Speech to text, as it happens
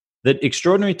that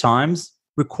extraordinary times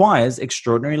requires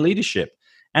extraordinary leadership.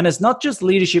 And it's not just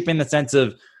leadership in the sense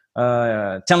of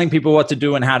telling people what to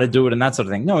do and how to do it and that sort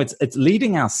of thing. No, it's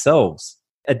leading ourselves.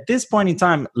 At this point in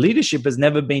time, leadership has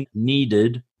never been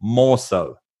needed more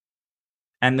so.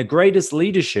 And the greatest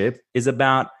leadership is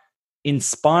about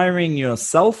inspiring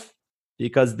yourself,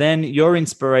 because then your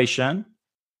inspiration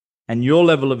and your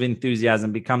level of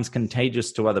enthusiasm becomes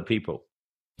contagious to other people.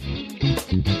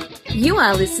 You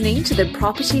are listening to the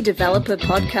Property Developer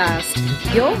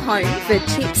Podcast, your home for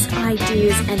tips,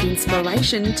 ideas, and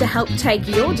inspiration to help take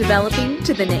your developing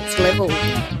to the next level.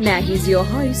 Now here's your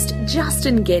host,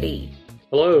 Justin Getty.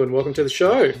 Hello and welcome to the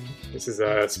show. This is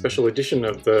a special edition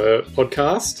of the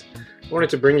podcast. I wanted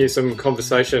to bring you some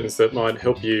conversations that might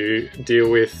help you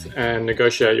deal with and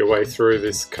negotiate your way through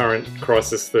this current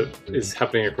crisis that is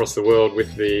happening across the world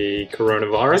with the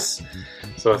coronavirus.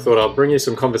 So I thought I'll bring you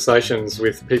some conversations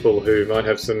with people who might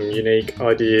have some unique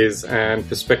ideas and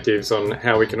perspectives on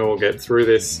how we can all get through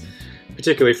this,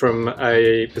 particularly from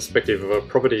a perspective of a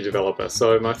property developer.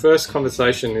 So my first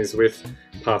conversation is with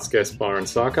past guest Byron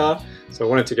Sarkar. So I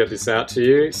wanted to get this out to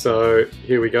you. So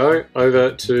here we go,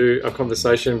 over to a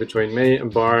conversation between me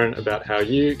and Byron about how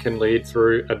you can lead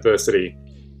through adversity.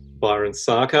 Byron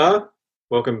Sarkar,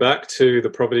 welcome back to the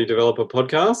Property Developer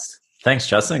Podcast. Thanks,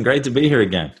 Justin. Great to be here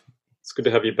again. It's good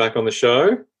to have you back on the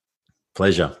show.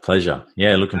 Pleasure.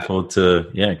 Yeah, looking forward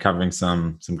to covering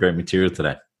some great material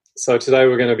today. So today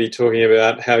we're going to be talking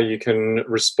about how you can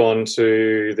respond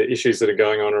to the issues that are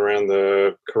going on around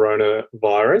the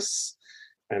coronavirus.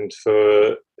 And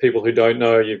for people who don't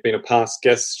know, you've been a past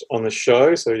guest on the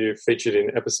show. So you've featured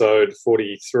in episode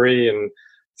 43 and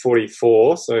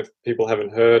 44. So if people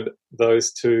haven't heard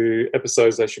those two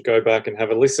episodes, they should go back and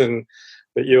have a listen.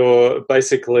 But you're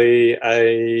basically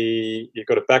you've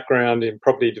got a background in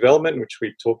property development, which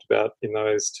we talked about in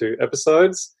those two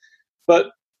episodes. But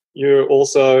you're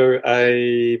also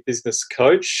a business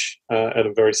coach and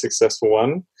a very successful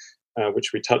one,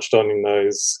 which we touched on in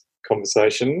those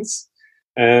conversations.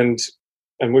 And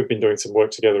we've been doing some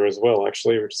work together as well,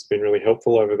 actually, which has been really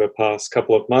helpful over the past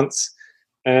couple of months.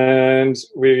 And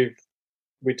we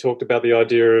talked about the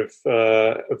idea of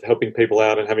helping people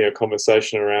out and having a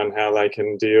conversation around how they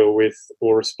can deal with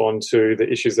or respond to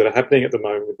the issues that are happening at the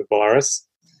moment with the virus,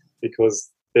 because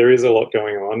there is a lot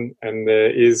going on and there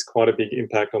is quite a big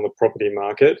impact on the property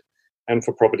market and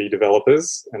for property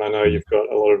developers. And I know you've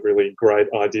got a lot of really great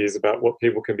ideas about what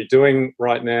people can be doing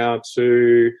right now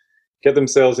to get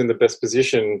themselves in the best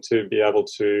position to be able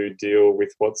to deal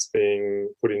with what's being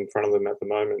put in front of them at the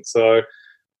moment. So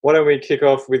why don't we kick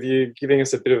off with you giving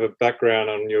us a bit of a background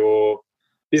on your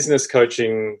business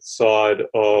coaching side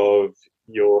of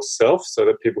yourself so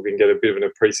that people can get a bit of an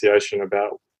appreciation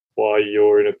about why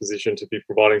you're in a position to be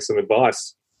providing some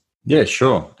advice. Yeah,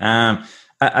 sure.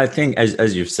 I think,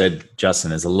 as you've said,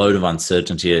 Justin, there's a load of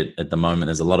uncertainty at the moment.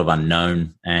 There's a lot of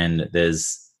unknown, and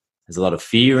there's a lot of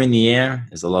fear in the air.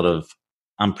 There's a lot of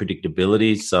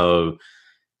unpredictability.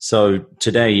 So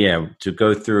today, to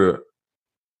go through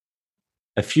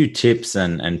a few tips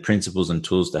and principles and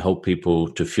tools to help people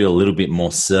to feel a little bit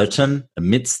more certain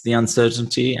amidst the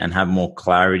uncertainty and have more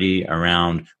clarity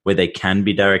around where they can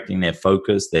be directing their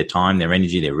focus, their time, their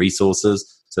energy, their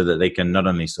resources, so that they can not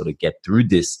only sort of get through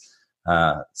this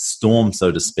storm,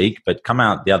 so to speak, but come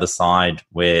out the other side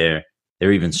where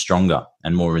they're even stronger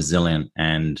and more resilient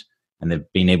and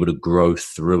they've been able to grow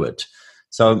through it.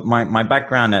 So my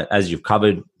background, as you've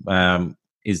covered,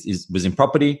 was in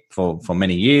property for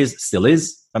many years, still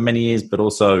is for many years, but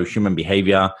also human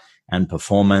behavior and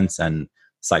performance and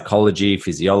psychology,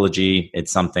 physiology.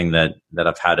 It's something that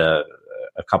I've had a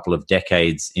couple of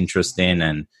decades interest in.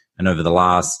 And over the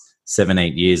last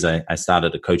 7-8 years, I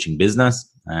started a coaching business,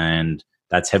 and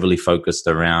that's heavily focused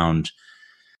around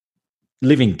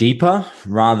living deeper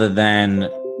rather than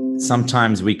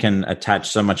sometimes we can attach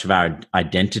so much of our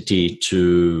identity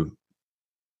to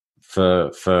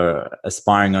for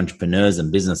aspiring entrepreneurs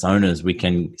and business owners. We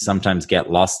can sometimes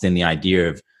get lost in the idea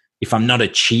of, if I'm not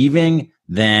achieving,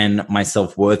 then my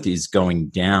self-worth is going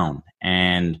down.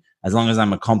 And as long as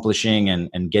I'm accomplishing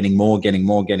and getting more,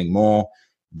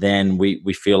 then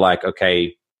we feel like,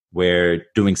 okay, we're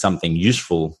doing something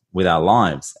useful with our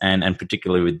lives. And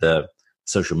particularly with the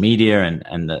social media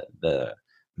and the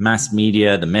mass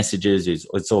media, the messages,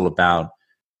 it's all about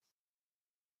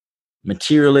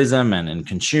materialism and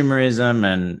consumerism,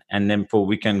 and then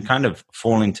we can kind of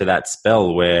fall into that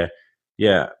spell where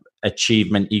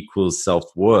achievement equals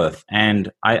self-worth.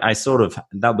 And I sort of,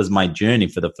 that was my journey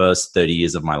for the first 30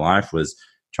 years of my life, was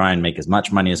try and make as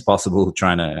much money as possible,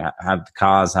 trying to have the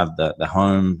cars, have the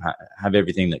home, have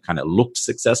everything that kind of looked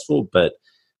successful, but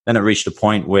then it reached a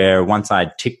point where once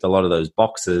I ticked a lot of those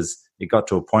boxes, it got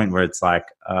to a point where it's like,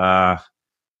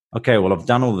 okay, well, I've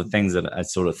done all the things that I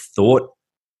sort of thought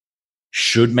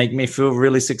should make me feel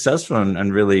really successful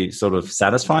and really sort of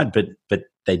satisfied, but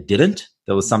they didn't.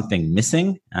 There was something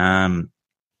missing. And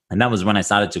that was when I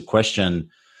started to question,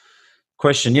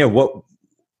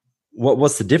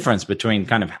 what's the difference between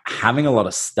kind of having a lot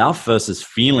of stuff versus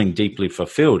feeling deeply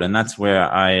fulfilled? And that's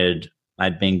where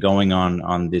I'd been going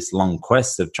on this long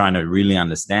quest of trying to really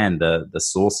understand the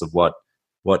source of what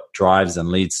drives and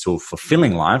leads to a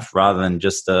fulfilling life, rather than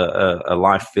just a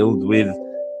life filled with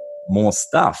more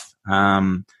stuff.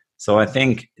 So I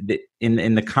think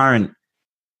in the current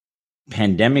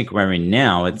pandemic we're in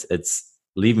now, it's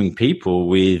leaving people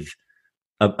with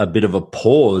a bit of a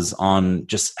pause on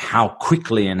just how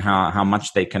quickly and how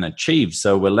much they can achieve.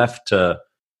 So we're left to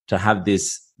have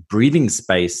this breathing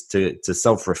space to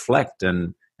self-reflect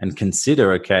and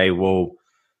consider, okay, well,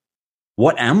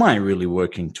 what am I really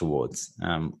working towards?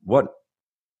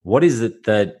 What is it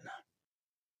that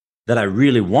I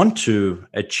really want to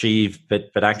achieve,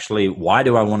 but actually, why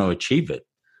do I want to achieve it?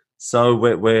 So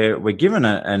we're given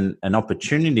an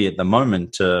opportunity at the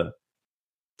moment to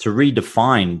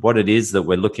redefine what it is that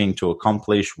we're looking to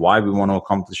accomplish, why we want to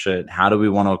accomplish it, how do we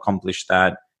want to accomplish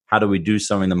that, how do we do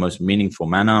so in the most meaningful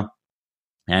manner,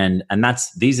 and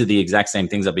these are the exact same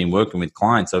things I've been working with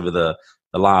clients over the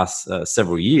last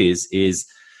several years, is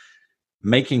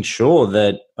making sure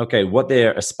that, okay, what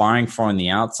they're aspiring for on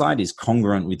the outside is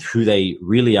congruent with who they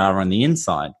really are on the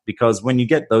inside. Because when you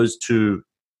get those two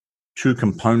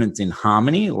components in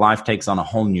harmony, life takes on a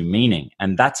whole new meaning.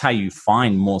 And that's how you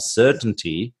find more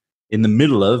certainty in the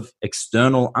middle of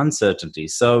external uncertainty.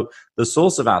 So the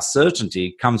source of our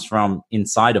certainty comes from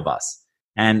inside of us.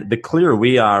 And the clearer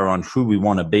we are on who we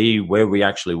want to be, where we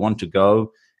actually want to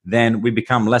go, then we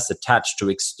become less attached to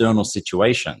external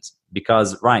situations.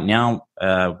 Because right now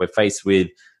we're faced with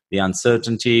the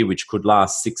uncertainty, which could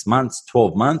last 6 months,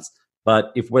 12 months.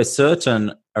 But if we're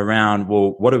certain around,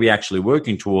 well, what are we actually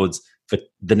working towards for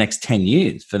the next 10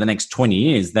 years, for the next 20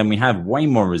 years, then we have way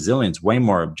more resilience, way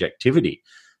more objectivity.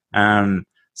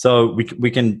 So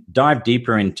we can dive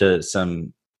deeper into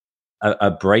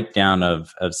a breakdown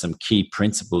of some key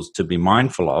principles to be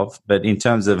mindful of. But in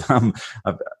terms of,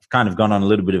 I've kind of gone on a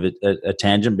little bit of a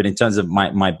tangent, but in terms of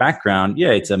my background, yeah,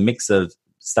 it's a mix of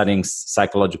studying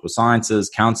psychological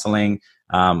sciences, counseling,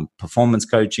 performance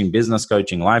coaching, business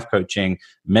coaching, life coaching,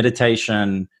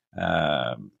 meditation,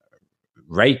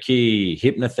 Reiki,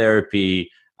 hypnotherapy.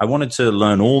 I wanted to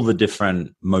learn all the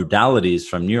different modalities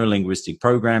from neuro-linguistic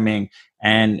programming,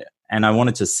 and I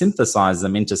wanted to synthesize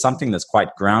them into something that's quite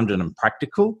grounded and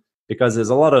practical, because there's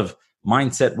a lot of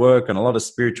mindset work and a lot of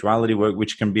spirituality work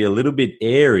which can be a little bit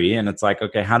airy, and it's like,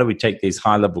 okay, how do we take these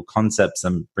high-level concepts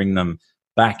and bring them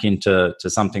back into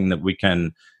something that we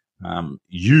can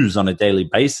use on a daily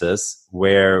basis,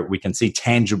 where we can see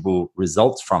tangible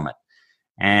results from it.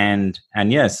 And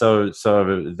yeah, so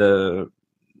the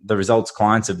results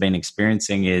clients have been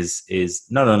experiencing is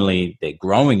not only they're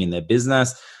growing in their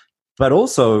business, but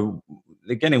also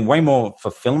they're getting way more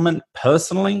fulfillment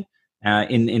personally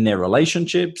in their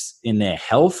relationships, in their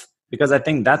health, because I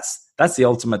think that's the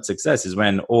ultimate success, is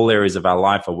when all areas of our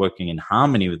life are working in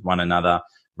harmony with one another,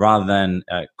 rather than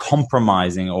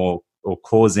compromising or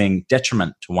causing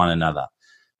detriment to one another.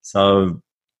 So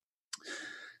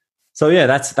yeah,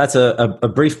 that's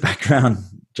a brief background,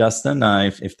 Justin.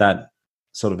 If that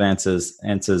sort of answers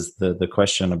the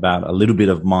question about a little bit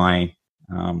of my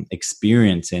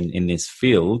experience in this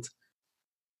field.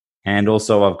 And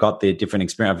also I've got the different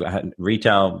experience. I've had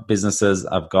retail businesses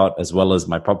I've got, as well as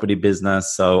my property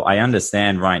business. So I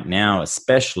understand right now,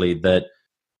 especially that,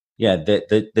 yeah,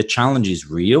 the challenge is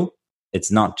real.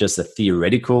 It's not just a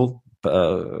theoretical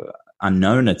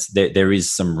unknown. There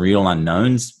is some real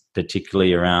unknowns,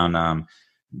 particularly around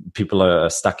people are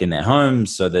stuck in their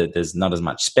homes, so that there's not as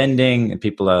much spending, and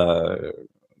people are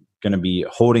going to be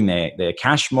hoarding their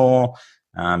cash more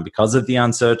because of the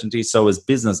uncertainty. So as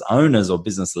business owners or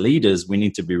business leaders, we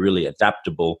need to be really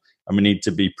adaptable, and we need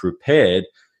to be prepared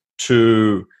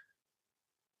to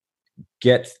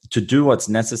do what's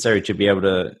necessary to be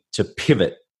able to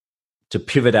pivot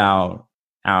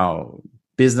our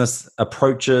business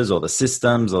approaches, or the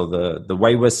systems, or the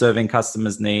way we're serving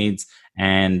customers' needs,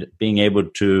 and being able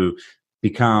to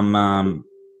become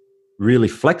really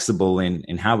flexible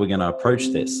in how we're going to approach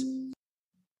this.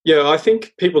 Yeah, I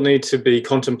think people need to be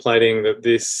contemplating that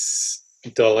this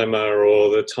dilemma, or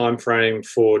the time frame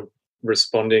for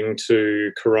responding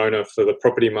to Corona for the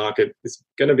property market, is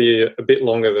going to be a bit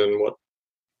longer than what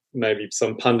maybe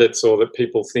some pundits or that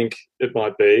people think it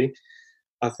might be.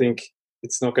 I think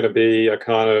it's not going to be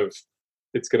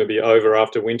it's going to be over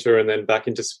after winter and then back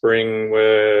into spring,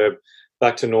 where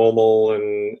back to normal,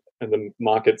 and the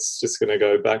market's just going to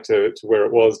go back to where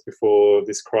it was before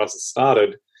this crisis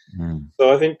started.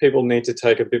 So I think people need to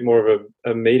take a bit more of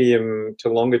a medium to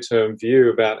longer term view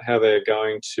about how they're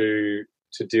going to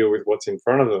deal with what's in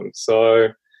front of them. So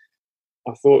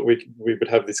I thought we would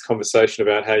have this conversation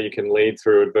about how you can lead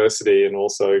through adversity and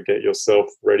also get yourself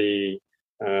ready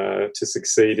to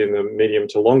succeed in the medium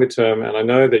to longer term. And I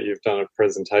know that you've done a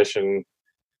presentation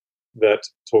that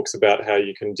talks about how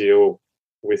you can deal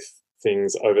with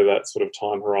things over that sort of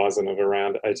time horizon of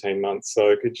around 18 months.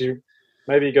 So could you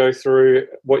maybe go through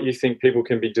what you think people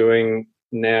can be doing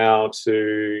now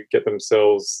to get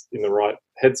themselves in the right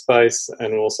headspace,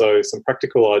 and also some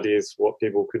practical ideas what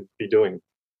people could be doing?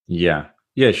 Yeah,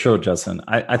 sure, Justin.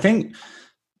 I think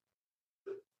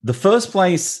the first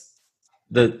place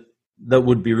that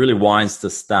would be really wise to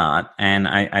start, and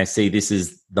I see this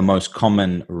is the most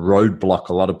common roadblock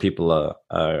a lot of people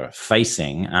are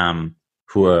facing,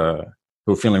 who are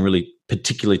feeling really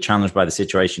particularly challenged by the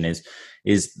situation,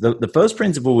 is the first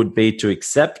principle would be to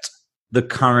accept the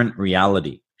current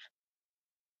reality.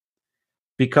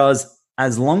 Because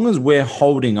as long as we're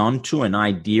holding on to an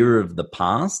idea of the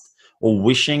past, or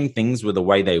wishing things were the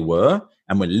way they were,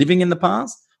 and we're living in the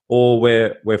past, or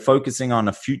we're focusing on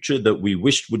a future that we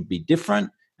wished would be different,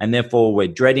 and therefore we're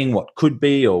dreading what could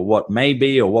be or what may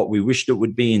be or what we wished it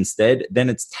would be instead, then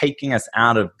it's taking us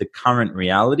out of the current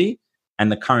reality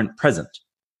and the current present.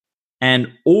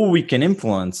 And all we can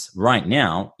influence right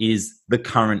now is the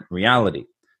current reality.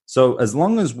 So as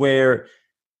long as we're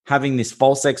having this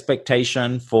false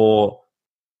expectation for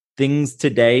things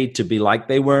today to be like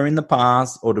they were in the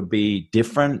past or to be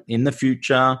different in the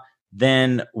future,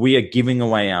 then we are giving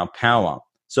away our power.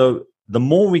 So the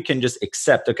more we can just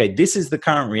accept, okay, this is the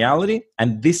current reality,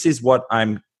 and this is what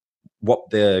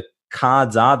the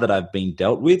cards are that I've been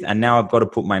dealt with, and now I've got to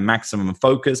put my maximum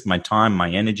focus, my time, my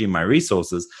energy, my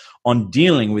resources on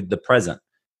dealing with the present.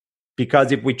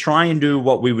 Because if we try and do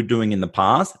what we were doing in the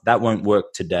past, that won't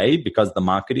work today because the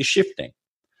market is shifting.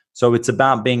 So it's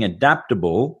about being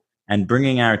adaptable and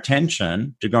bringing our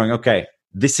attention to going, okay,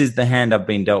 this is the hand I've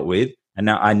been dealt with, and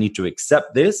now I need to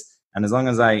accept this. And as long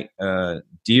as I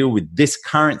deal with this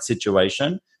current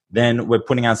situation, then we're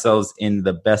putting ourselves in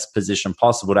the best position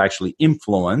possible to actually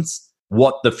influence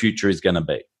what the future is going to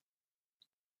be.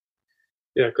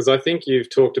 Yeah, because I think you've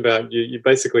talked about, you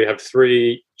basically have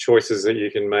three choices that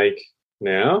you can make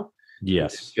now.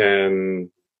 Yes. You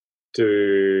can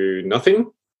do nothing.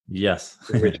 Yes.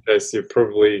 In which case you're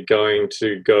probably going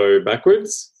to go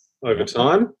backwards over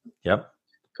time. Yep.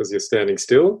 Because you're standing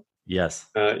still. Yes.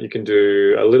 You can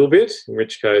do a little bit, in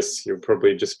which case you'll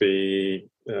probably just be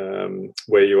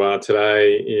where you are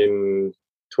today in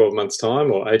 12 months'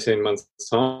 time or 18 months'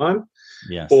 time.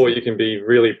 Yes. Or you can be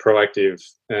really proactive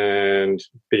and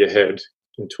be ahead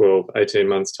in 12, 18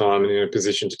 months' time and in a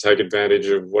position to take advantage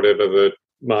of whatever the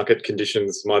market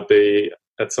conditions might be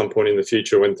at some point in the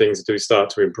future when things do start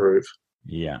to improve.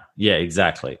 Yeah,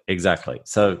 exactly.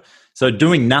 So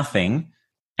doing nothing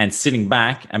and sitting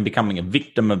back and becoming a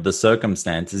victim of the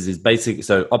circumstances is basically,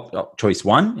 so choice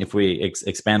one, if we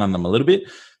expand on them a little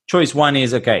bit, choice one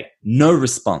is, okay, no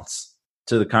response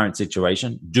to the current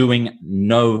situation, doing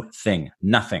nothing.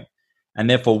 And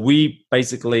therefore we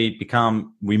basically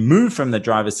we move from the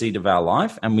driver's seat of our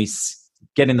life and we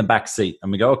get in the back seat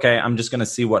and we go, okay, I'm just going to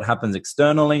see what happens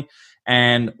externally,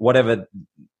 and whatever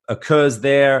occurs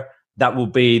there, that will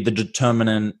be the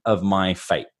determinant of my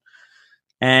fate.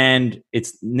 And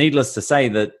it's needless to say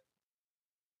that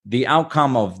the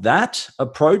outcome of that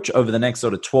approach over the next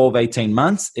sort of 12, 18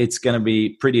 months, it's going to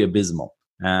be pretty abysmal.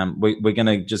 We're going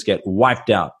to just get wiped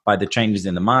out by the changes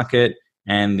in the market,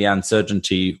 and the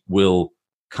uncertainty will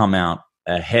come out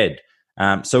ahead.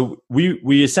 So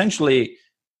we essentially,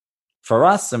 for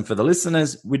us and for the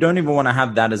listeners, we don't even want to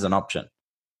have that as an option.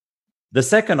 The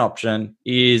second option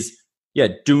is,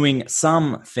 doing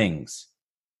some things.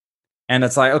 And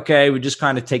it's like, okay, we just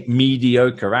kind of take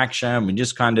mediocre action. We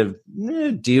just kind of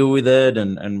deal with it,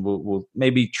 and we'll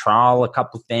maybe trial a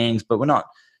couple of things, but we're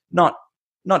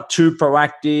not too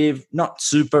proactive, not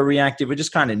super reactive. We're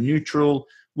just kind of neutral.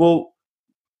 Well,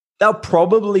 they'll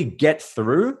probably get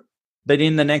through, but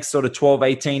in the next sort of 12,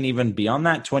 18, even beyond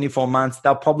that, 24 months,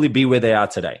 they'll probably be where they are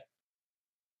today.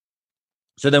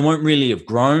 So they won't really have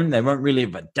grown. They won't really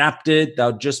have adapted.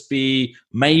 They'll just be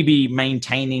maybe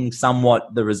maintaining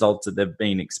somewhat the results that they've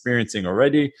been experiencing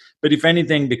already. But if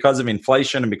anything, because of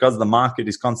inflation and because the market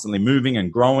is constantly moving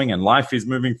and growing and life is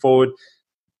moving forward,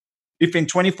 if in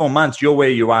 24 months you're where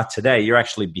you are today, you're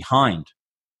actually behind.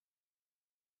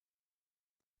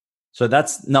 So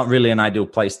that's not really an ideal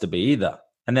place to be either.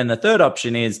 And then the third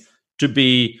option is to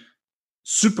be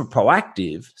super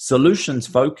proactive, solutions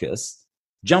focused,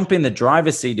 jump in the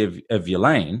driver's seat of your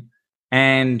lane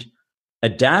and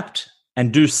adapt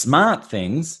and do smart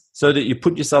things so that you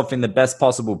put yourself in the best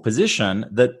possible position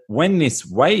that when this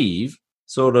wave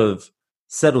sort of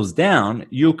settles down,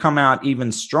 you'll come out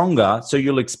even stronger. So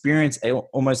you'll experience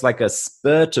almost like a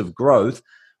spurt of growth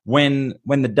when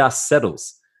the dust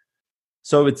settles.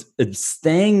 So it's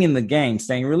staying in the game,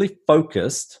 staying really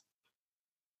focused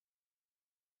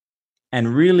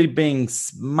and really being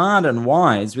smart and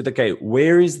wise with, okay,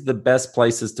 where is the best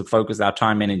places to focus our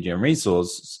time, energy, and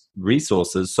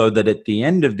resources so that at the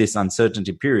end of this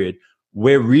uncertainty period,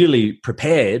 we're really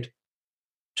prepared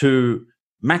to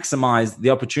maximize the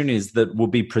opportunities that will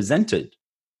be presented.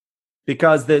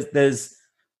 Because there's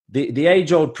the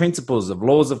age-old principles of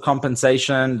laws of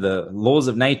compensation, the laws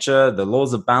of nature, the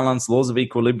laws of balance, laws of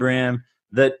equilibrium,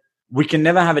 that we can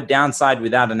never have a downside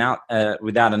without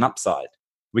an upside.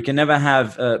 We can never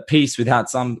have peace without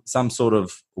some sort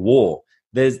of war.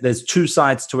 There's two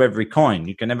sides to every coin.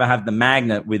 You can never have the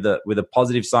magnet with a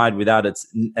positive side without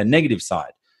a negative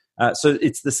side. So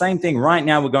it's the same thing. Right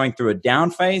now, we're going through a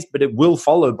down phase, but it will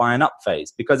follow by an up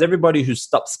phase because everybody who's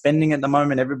stopped spending at the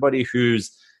moment, everybody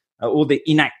who's all the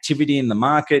inactivity in the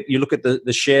market, you look at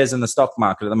the shares in the stock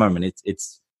market at the moment,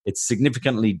 it's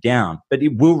significantly down, but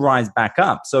it will rise back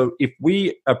up. So if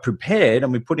we are prepared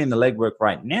and we put in the legwork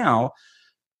right now,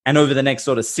 and over the next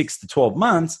sort of 6 to 12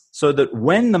 months, so that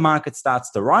when the market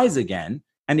starts to rise again,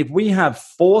 and if we have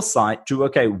foresight to,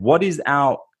 okay, what is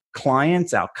our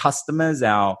clients, our customers,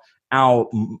 our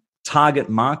target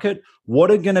market, what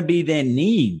are going to be their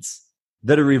needs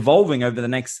that are evolving over the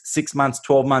next 6 months,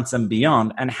 12 months and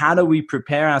beyond, and how do we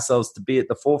prepare ourselves to be at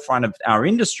the forefront of our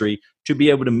industry to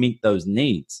be able to meet those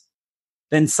needs?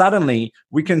 Then suddenly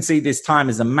we can see this time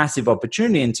as a massive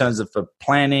opportunity in terms of for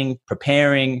planning,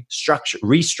 preparing,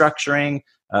 restructuring,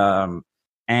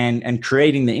 and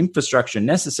creating the infrastructure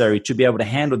necessary to be able to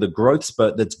handle the growth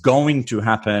spurt that's going to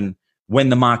happen when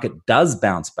the market does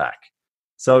bounce back.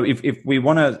 So if we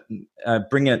want to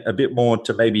bring it a bit more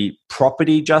to maybe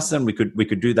property, Justin, we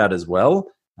could do that as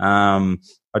well. I'll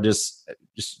just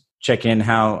check in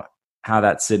how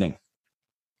that's sitting.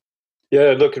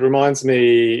 Yeah, look, it reminds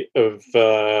me of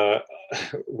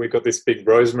we've got this big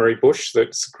rosemary bush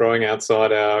that's growing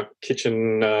outside our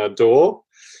kitchen door,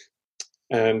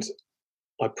 and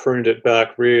I pruned it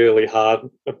back really hard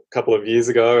a couple of years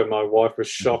ago, and my wife was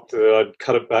shocked that I'd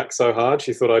cut it back so hard.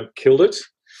 She thought I'd killed it.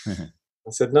 I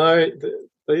said, no,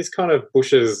 these kind of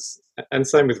bushes, and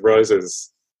same with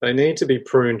roses, they need to be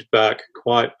pruned back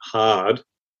quite hard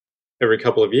every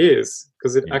couple of years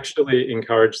because it actually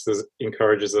encourages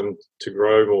them to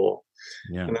grow more.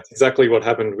 Yeah. And that's exactly what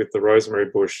happened with the rosemary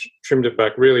bush. Trimmed it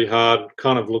back really hard,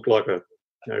 kind of looked like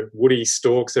woody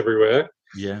stalks everywhere.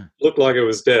 Yeah. Looked like it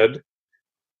was dead.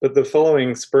 But the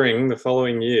following spring, the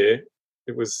following year,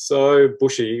 it was so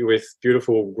bushy with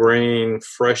beautiful green,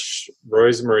 fresh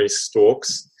rosemary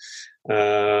stalks.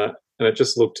 And it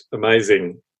just looked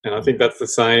amazing. And I think that's the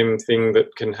same thing that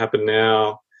can happen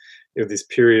now in this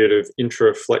period of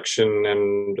introflexion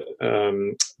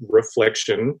and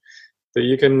reflection, that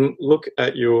you can look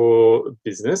at your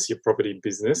business, your property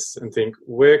business, and think,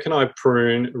 where can I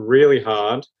prune really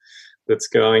hard that's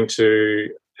going to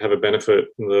have a benefit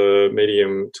in the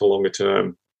medium to longer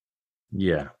term?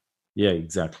 Yeah,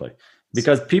 exactly.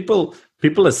 Because people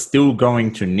are still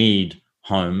going to need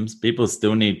homes. People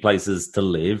still need places to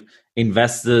live.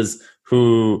 Investors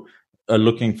who are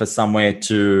looking for somewhere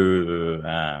to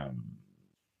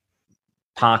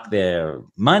park their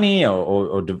money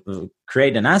or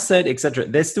create an asset, etc.,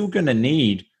 they're still going to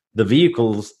need the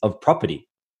vehicles of property.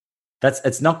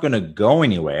 It's not going to go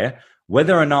anywhere.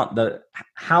 Whether or not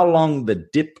how long the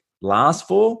dip lasts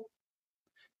for,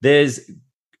 there's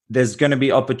going to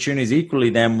be opportunities equally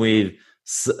then with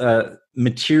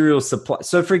material supply.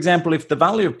 So, for example, if the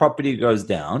value of property goes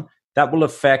down, that will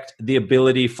affect the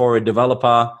ability for a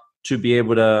developer to be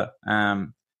able to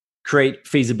create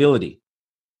feasibility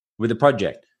with a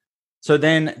project. So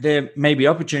then there may be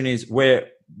opportunities where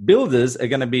builders are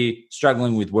going to be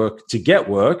struggling with work to get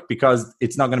work because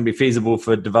it's not going to be feasible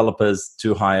for developers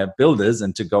to hire builders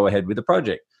and to go ahead with the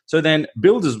project. So then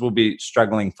builders will be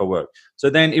struggling for work. So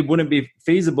then it wouldn't be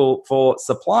feasible for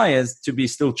suppliers to be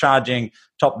still charging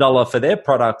top dollar for their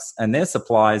products and their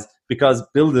supplies because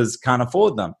builders can't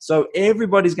afford them. So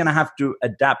everybody's going to have to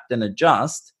adapt and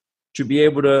adjust to be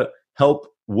able to help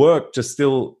work to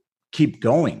still keep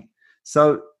going.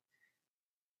 So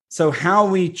how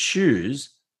we choose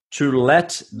to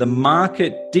let the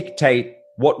market dictate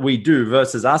what we do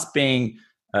versus us being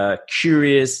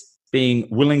curious, being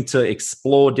willing to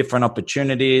explore different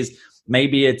opportunities.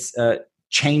 Maybe it's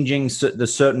changing the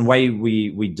certain way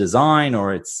we design,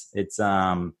 or it's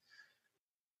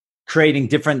creating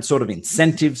different sort of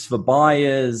incentives for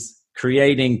buyers,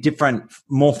 creating different,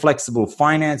 more flexible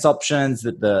finance options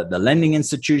that the lending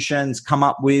institutions come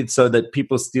up with, so that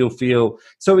people still feel.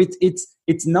 So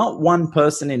it's not one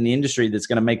person in the industry that's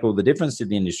going to make all the difference to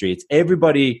the industry. It's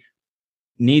everybody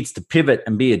needs to pivot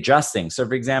and be adjusting. So,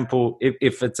 for example,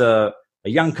 if it's a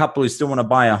young couple who still want to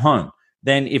buy a home,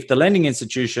 then if the lending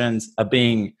institutions are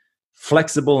being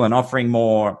flexible and offering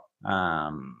more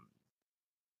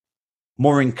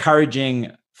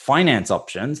encouraging finance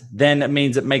options, then it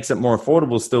means it makes it more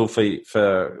affordable still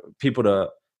for people to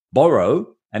borrow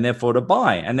and therefore to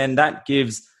buy. And then that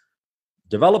gives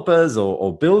developers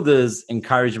or builders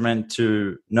encouragement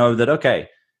to know that, okay,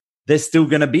 there's still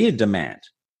going to be a demand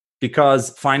because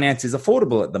finance is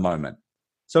affordable at the moment.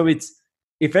 So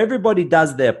if everybody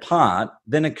does their part,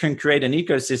 then it can create an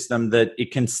ecosystem that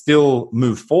it can still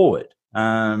move forward.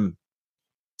 Well,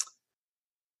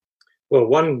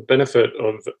 one benefit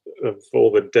of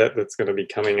all the debt that's going to be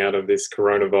coming out of this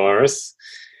coronavirus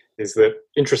is that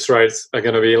interest rates are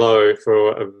going to be low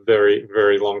for a very,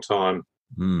 very long time.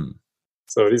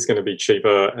 So it is going to be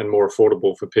cheaper and more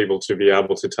affordable for people to be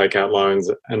able to take out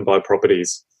loans and buy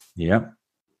properties. Yeah.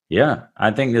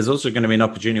 I think there's also going to be an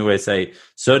opportunity where, say,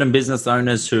 certain business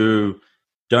owners who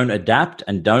don't adapt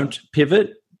and don't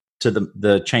pivot to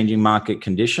the changing market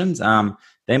conditions,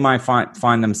 they might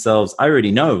find themselves, I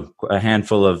already know a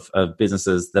handful of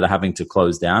businesses that are having to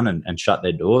close down and shut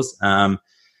their doors.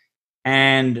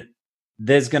 And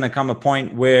there's going to come a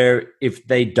point where if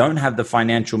they don't have the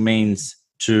financial means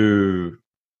to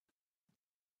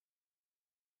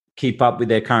keep up with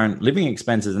their current living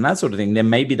expenses and that sort of thing, then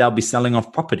maybe they'll be selling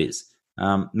off properties.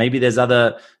 Maybe there's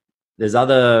other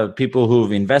people who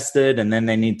have invested and then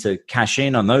they need to cash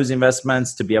in on those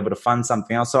investments to be able to fund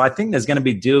something else. So I think there's going to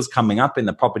be deals coming up in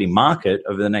the property market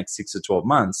over the next 6 to 12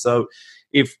 months. So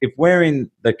if we're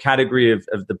in the category of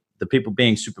the people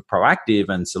being super proactive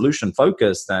and solution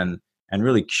focused and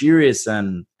really curious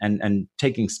and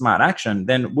taking smart action,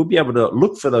 then we'll be able to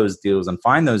look for those deals and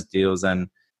find those deals and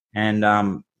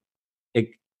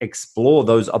explore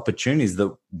those opportunities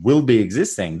that will be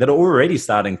existing, that are already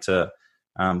starting to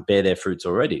bear their fruits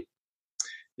already.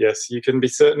 Yes, you can be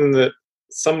certain that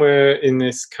somewhere in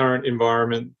this current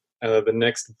environment, the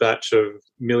next batch of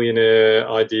millionaire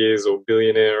ideas or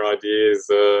billionaire ideas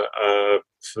are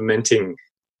fermenting.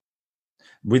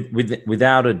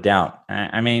 Without a doubt.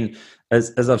 I mean,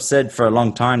 as I've said for a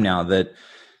long time now, that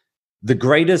the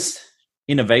greatest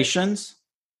innovations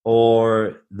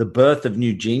or the birth of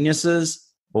new geniuses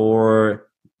or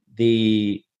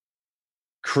the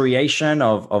creation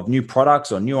of new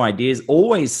products or new ideas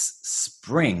always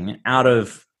spring out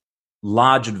of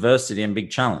large adversity and big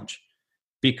challenge,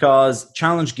 because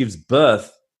challenge gives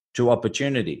birth to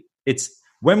opportunity. It's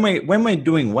when we're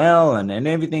doing well and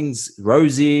everything's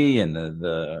rosy and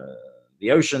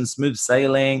the ocean smooth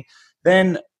sailing,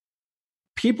 then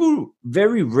people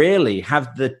very rarely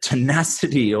have the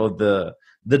tenacity or the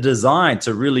desire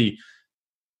to really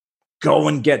go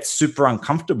and get super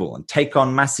uncomfortable and take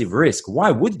on massive risk. Why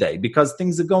would they? Because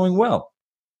things are going well.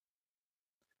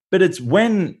 But it's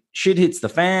when shit hits the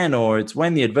fan or it's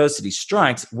when the adversity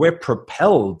strikes, we're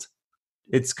propelled.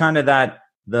 It's kind of that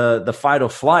the fight or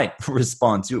flight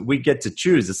response. We get to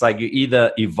choose. It's like you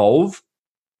either evolve,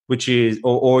 which is,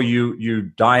 or you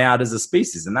die out as a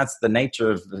species. And that's the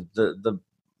nature of the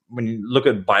when you look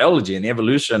at biology and the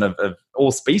evolution of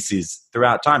all species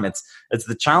throughout time, it's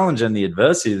the challenge and the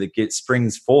adversity that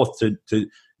springs forth to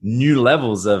new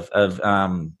levels of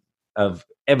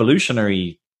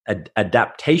evolutionary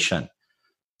adaptation.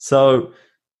 So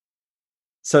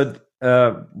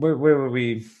where were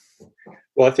we?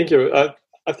 Well, I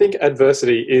think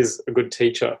adversity is a good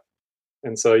teacher.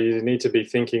 And so you need to be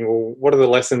thinking, well, what are the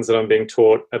lessons that I'm being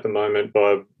taught at the moment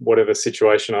by whatever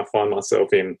situation I find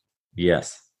myself in?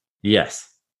 Yes.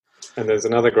 And there's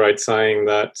another great saying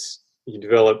that you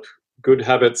develop good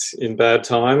habits in bad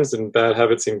times and bad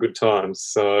habits in good times.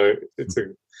 So it's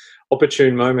an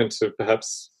opportune moment to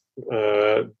perhaps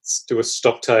do a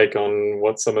stock take on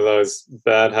what some of those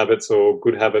bad habits or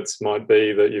good habits might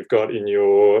be that you've got in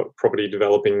your property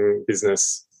developing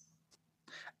business.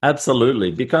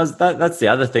 Absolutely, because that's the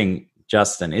other thing,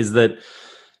 Justin, is that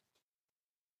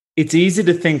it's easy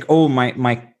to think, oh,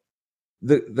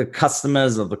 the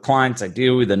customers or the clients I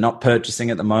deal with are not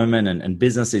purchasing at the moment and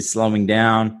business is slowing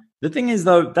down. The thing is,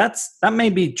 though, that may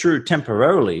be true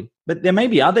temporarily, but there may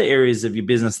be other areas of your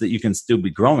business that you can still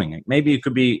be growing. Maybe it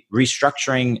could be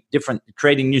restructuring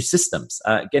creating new systems,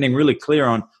 getting really clear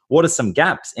on what are some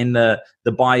gaps in the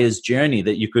buyer's journey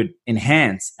that you could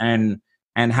enhance and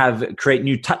create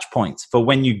new touch points for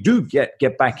when you do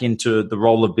get back into the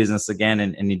role of business again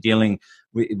and you're dealing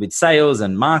with sales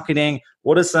and marketing.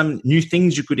 What are some new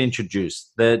things you could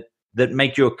introduce that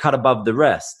make you a cut above the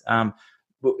rest?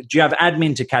 Do you have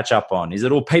admin to catch up on? Is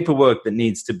it all paperwork that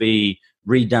needs to be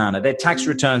redone? Are there tax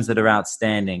returns that are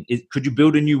outstanding? Could you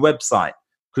build a new website?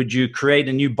 Could you create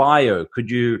a new bio?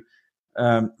 Could you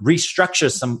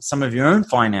restructure some of your own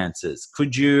finances?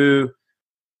 Could you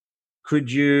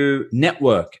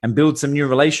network and build some new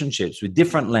relationships with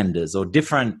different lenders or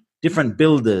different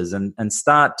builders and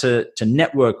start to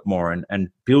network more and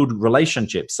build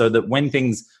relationships so that when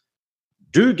things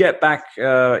do get back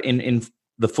in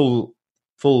the full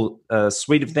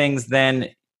suite of things, then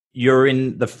you're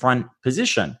in the front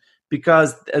position.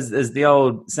 Because as the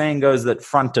old saying goes, that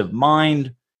front of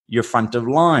mind, you're front of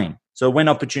line. So when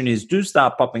opportunities do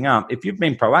start popping up, if you've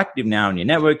been proactive now and you're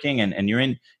networking and you're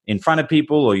in front of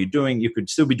people, or you could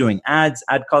still be doing ads,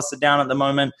 ad costs are down at the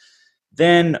moment,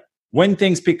 then when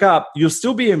things pick up, you'll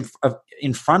still be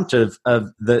in front of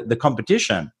the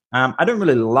competition. I don't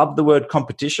really love the word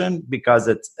competition because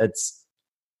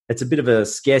it's a bit of a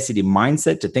scarcity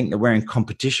mindset to think that we're in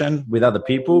competition with other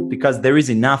people, because there is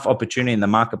enough opportunity in the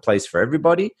marketplace for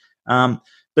everybody. But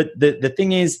the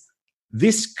thing is,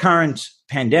 this current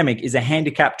pandemic is a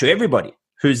handicap to everybody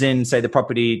who's in, say, the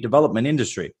property development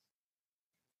industry.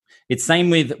 It's same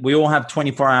with, we all have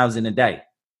 24 hours in a day,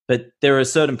 but there are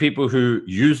certain people who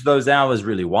use those hours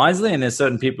really wisely, and there's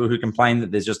certain people who complain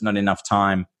that there's just not enough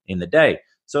time in the day.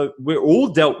 So we're all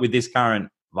dealt with this current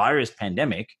virus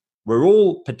pandemic. We're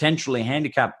all potentially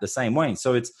handicapped the same way.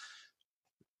 So it's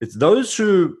those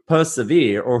who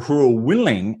persevere or who are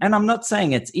willing, and I'm not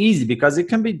saying it's easy, because it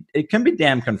can be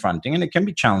damn confronting and it can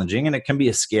be challenging and it can be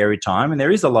a scary time and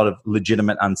there is a lot of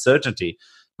legitimate uncertainty,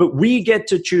 but we get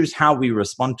to choose how we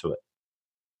respond to it.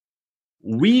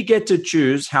 We get to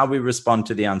choose how we respond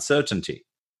to the uncertainty.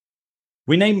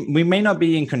 We may not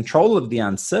be in control of the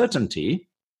uncertainty,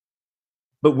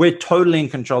 but we're totally in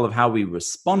control of how we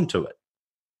respond to it.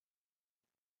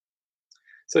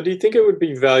 So do you think it would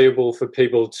be valuable for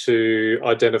people to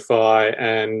identify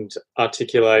and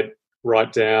articulate,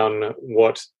 write down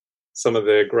what some of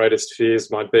their greatest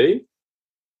fears might be?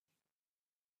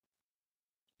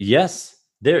 Yes.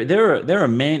 There are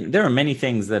many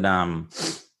things that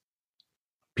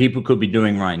people could be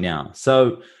doing right now.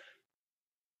 So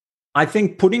I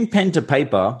think putting pen to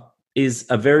paper is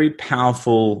a very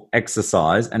powerful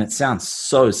exercise, and it sounds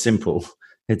so simple.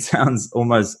 It sounds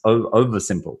almost over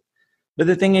simple. But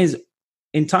the thing is,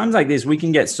 in times like this, we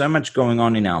can get so much going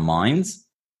on in our minds,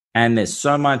 and there's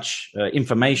so much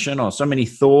information or so many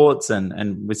thoughts,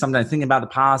 and we're sometimes thinking about the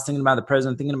past, thinking about the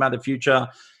present, thinking about the future,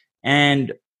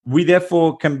 and we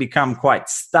therefore can become quite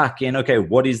stuck in, okay,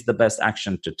 what is the best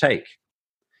action to take?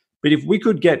 But if we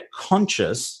could get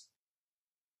conscious,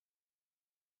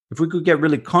 if we could get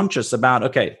really conscious about,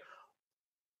 okay,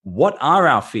 what are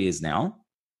our fears now?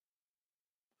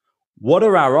 What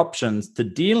are our options to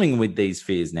dealing with these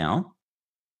fears now?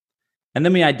 And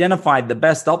then we identify the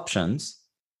best options,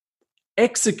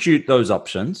 execute those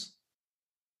options,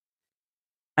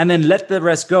 and then let the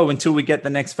rest go until we get the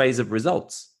next phase of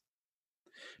results.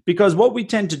 Because what we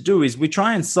tend to do is we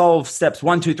try and solve steps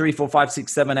 1, 2, 3, 4, 5,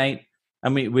 6, 7, 8.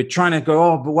 And we're trying to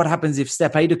go, but what happens if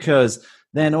step 8 occurs?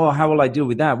 Then, how will I deal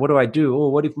with that? What do I do?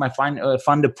 What if my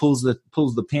funder pulls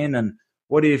the pin? And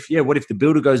what if the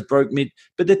builder goes broke mid?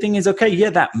 But the thing is, okay,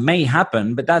 that may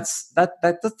happen, but that's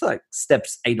like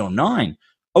steps 8 or 9.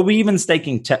 Are we even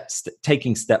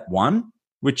taking step 1,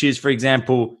 which is, for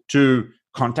example, to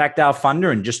contact our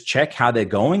funder and just check how they're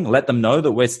going, let them know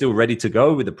that we're still ready to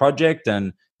go with the project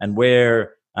and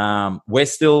we're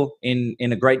still in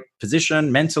a great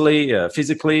position mentally,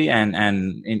 physically, and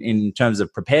in terms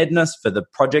of preparedness for the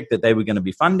project that they were going to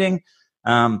be funding.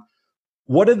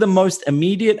 What are the most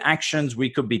immediate actions we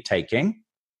could be taking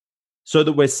so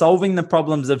that we're solving the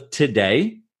problems of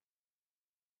today,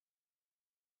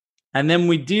 and then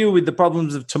we deal with the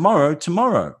problems of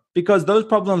tomorrow, because those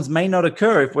problems may not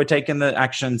occur if we're taking the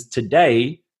actions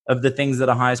today of the things that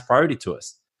are highest priority to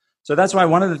us. So that's why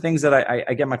one of the things that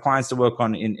I get my clients to work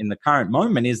on in the current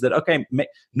moment is that, okay,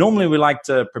 normally we like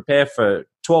to prepare for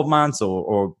 12 months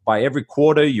or by every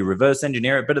quarter you reverse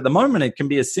engineer it. But at the moment, it can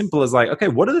be as simple as like, okay,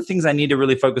 what are the things I need to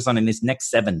really focus on in this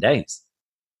next 7 days?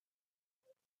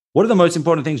 What are the most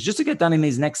important things just to get done in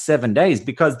these next 7 days?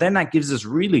 Because then that gives us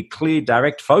really clear,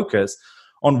 direct focus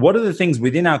on what are the things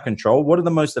within our control, what are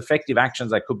the most effective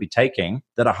actions I could be taking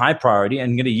that are high priority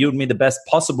and going to yield me the best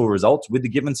possible results with the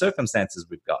given circumstances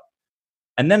we've got.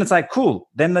 And then it's like, cool,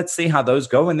 then let's see how those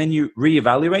go. And then you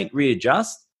reevaluate,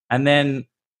 readjust, and then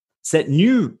set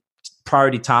new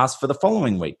priority tasks for the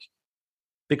following week.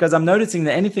 Because I'm noticing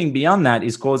that anything beyond that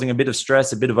is causing a bit of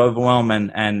stress, a bit of overwhelm,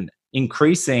 and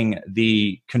increasing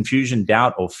the confusion,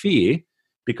 doubt, or fear,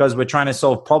 because we're trying to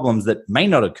solve problems that may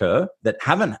not occur, that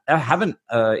haven't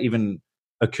even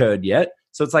occurred yet.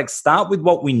 So it's like, start with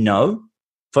what we know,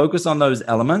 focus on those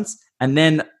elements, and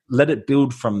then let it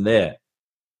build from there.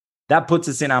 That puts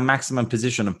us in our maximum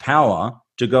position of power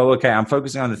to go, okay, I'm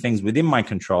focusing on the things within my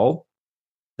control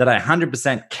that I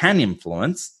 100% can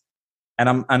influence, and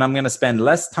I'm going to spend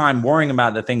less time worrying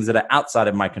about the things that are outside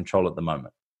of my control at the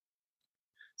moment.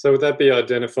 So would that be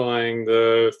identifying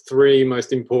the 3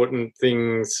 most important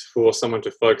things for someone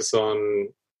to focus on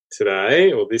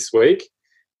today or this week?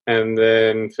 And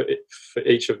then for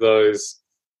each of those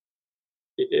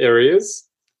areas,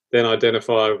 then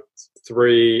identify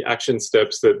 3 action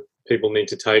steps that people need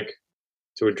to take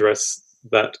to address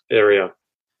that area.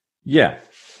 Yeah.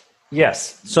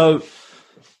 Yes. So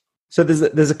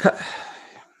there's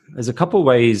a couple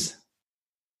ways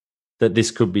that this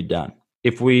could be done.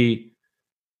 If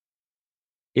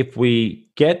we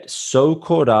get so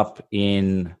caught up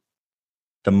in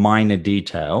the minor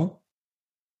detail,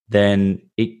 then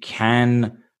it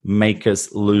can make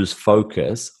us lose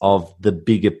focus of the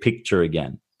bigger picture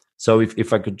again. So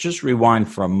if I could just rewind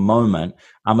for a moment,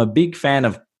 I'm a big fan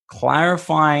of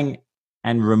clarifying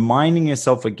and reminding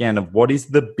yourself again of what is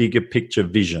the bigger picture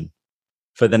vision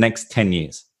for the next 10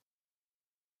 years.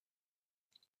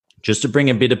 Just to bring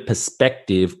a bit of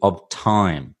perspective of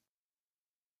time.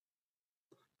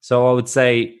 So I would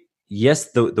say,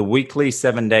 yes, the weekly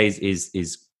 7 days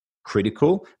is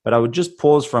critical, but I would just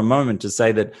pause for a moment to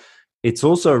say that it's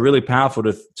also really powerful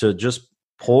to just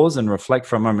pause and reflect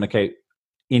for a moment. Okay,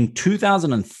 in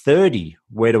 2030,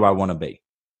 where do I want to be?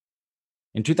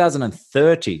 In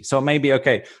 2030, so maybe,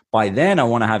 okay, by then I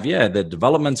want to have, the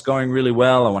development's going really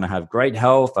well. I want to have great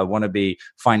health. I want to be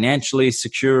financially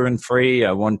secure and free.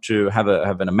 I want to have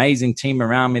an amazing team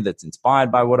around me that's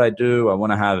inspired by what I do. I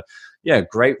want to have,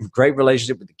 great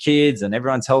relationship with the kids and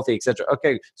everyone's healthy, etc.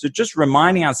 Okay, so just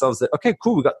reminding ourselves that, okay,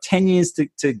 cool, we've got 10 years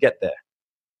to get there.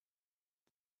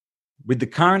 With the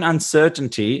current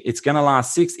uncertainty, it's going to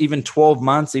last 6, even 12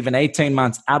 months, even 18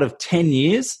 months out of 10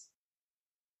 years.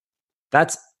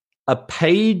 That's a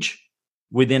page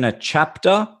within a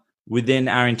chapter within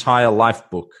our entire life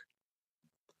book.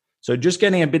 So just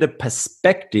getting a bit of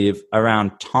perspective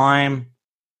around time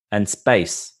and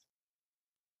space.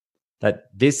 That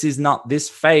this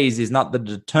phase is not the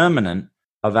determinant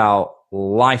of our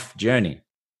life journey.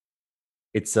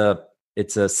 It's a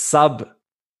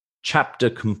sub-chapter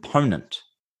component.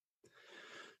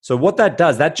 So what that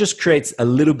does, that just creates a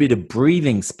little bit of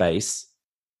breathing space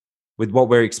with what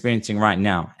we're experiencing right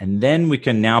now. And then we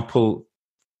can now pull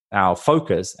our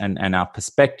focus and our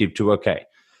perspective to, okay,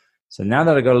 so now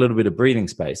that I got a little bit of breathing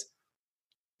space,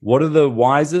 what are the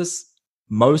wisest,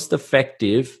 most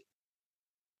effective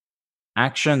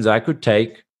actions I could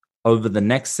take over the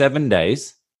next 7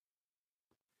 days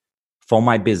for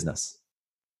my business?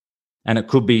 And it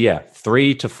could be,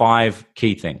 3 to 5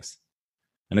 key things.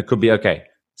 And it could be, okay,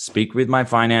 speak with my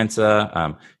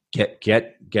financer,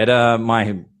 get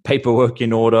my paperwork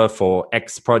in order for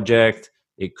X project.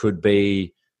 It could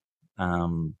be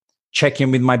check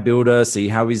in with my builder, see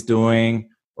how he's doing,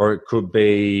 or it could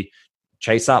be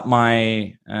chase up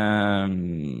my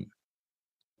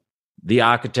the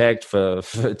architect to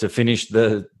finish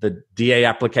the DA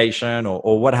application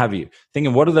or what have you.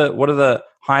 Thinking what are the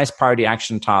highest priority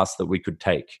action tasks that we could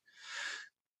take.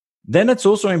 Then it's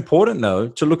also important though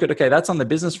to look at, okay, that's on the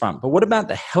business front, but what about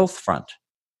the health front?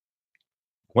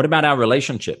 What about our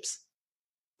relationships?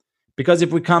 Because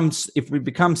if we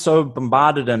become so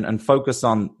bombarded and focus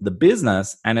on the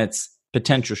business and its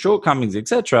potential shortcomings,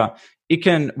 etc., we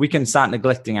can start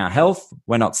neglecting our health.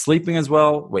 We're not sleeping as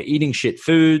well. We're eating shit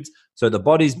foods. So the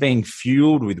body's being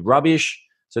fueled with rubbish.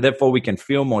 So therefore we can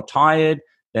feel more tired.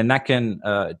 Then that can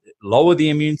lower the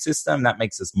immune system. That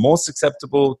makes us more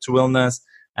susceptible to illness.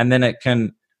 And then it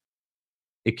can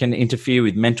interfere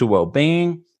with mental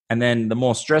well-being. And then the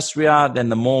more stressed we are, then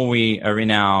the more we are in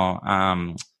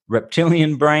our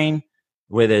reptilian brain,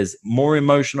 where there's more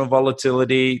emotional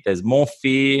volatility, there's more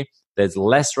fear, there's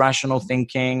less rational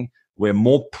thinking, we're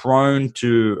more prone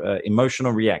to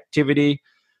emotional reactivity.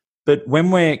 But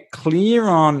when we're clear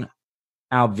on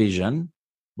our vision,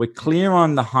 we're clear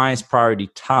on the highest priority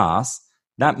tasks,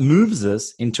 that moves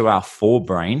us into our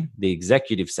forebrain, the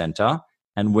executive center,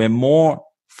 and we're more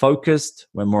focused,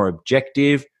 we're more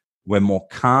objective, we're more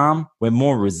calm, we're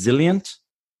more resilient,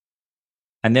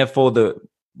 and therefore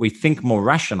we think more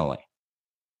rationally.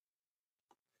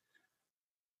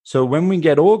 So when we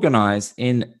get organized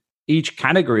in each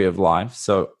category of life,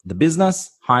 so the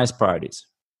business, highest priorities,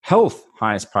 health,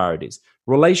 highest priorities,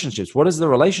 relationships, what does the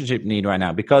relationship need right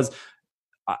now? Because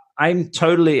I'm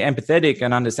totally empathetic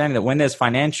and understanding that when there's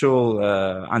financial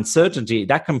uncertainty,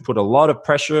 that can put a lot of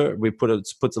pressure.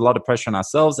 Puts a lot of pressure on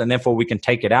ourselves, and therefore we can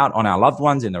take it out on our loved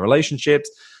ones in the relationships.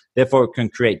 Therefore, it can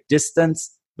create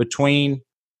distance between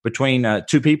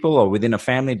two people or within a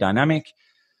family dynamic.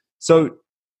 So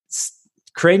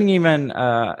creating even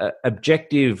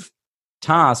objective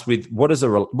tasks with what does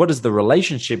the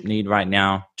relationship need right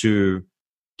now to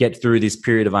get through this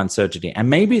period of uncertainty. And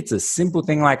maybe it's a simple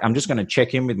thing like, I'm just going to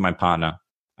check in with my partner.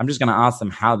 I'm just going to ask them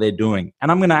how they're doing.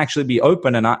 And I'm going to actually be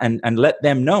open and let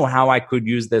them know how I could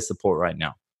use their support right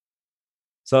now.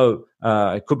 So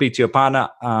it could be to your partner,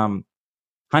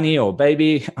 honey or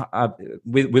baby,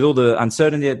 with all the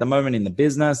uncertainty at the moment in the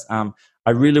business, I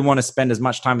really want to spend as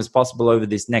much time as possible over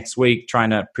this next week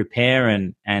trying to prepare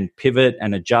and pivot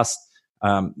and adjust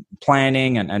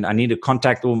planning, and I need to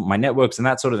contact all my networks and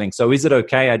that sort of thing. So is it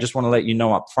okay? I just want to let you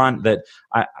know up front that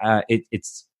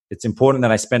it's important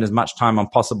that I spend as much time as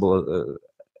possible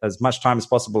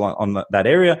on that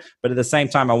area. But at the same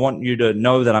time, I want you to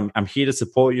know that I'm here to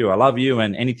support you. I love you,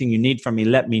 and anything you need from me,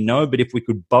 let me know. But if we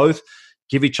could both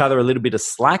give each other a little bit of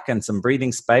slack and some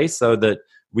breathing space so that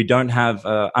we don't have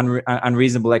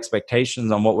unreasonable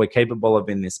expectations on what we're capable of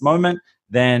in this moment,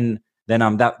 then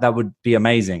that would be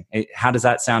amazing. How does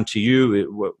that sound to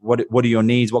you? What are your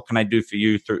needs? What can I do for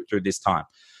you through this time?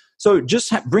 So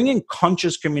just bringing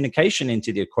conscious communication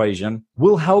into the equation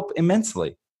will help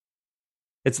immensely.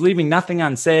 It's leaving nothing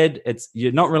unsaid.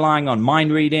 You're not relying on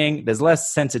mind reading. There's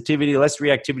less sensitivity, less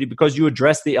reactivity, because you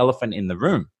address the elephant in the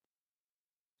room.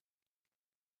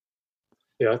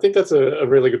 Yeah, I think that's a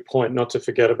really good point not to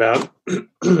forget about.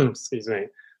 Excuse me.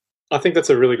 I think that's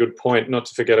a really good point not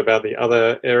to forget about the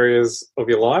other areas of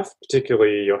your life,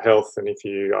 particularly your health. And if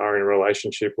you are in a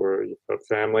relationship or you've got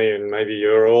family and maybe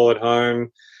you're all at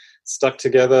home stuck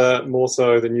together more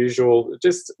so than usual,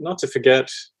 just not to forget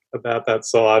about that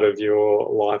side of your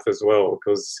life as well.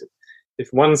 Because if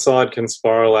one side can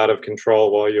spiral out of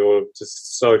control while you're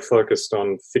just so focused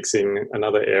on fixing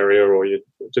another area, or you're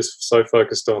just so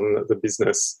focused on the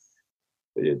business,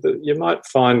 you might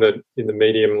find that in the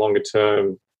medium, longer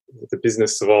term, the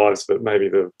business survives, but maybe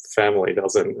the family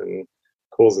doesn't, and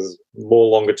causes more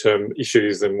longer term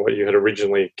issues than what you had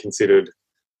originally considered.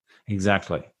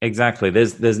 Exactly.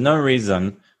 There's no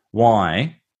reason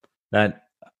why that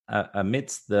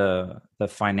amidst the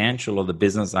financial or the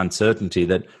business uncertainty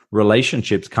that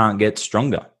relationships can't get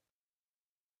stronger,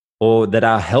 or that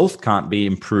our health can't be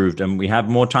improved and we have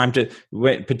more time to,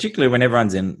 particularly when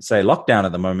everyone's in, say, lockdown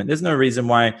at the moment. There's no reason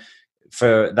why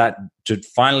for that to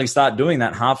finally start doing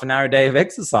that half an hour a day of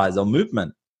exercise or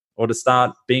movement, or to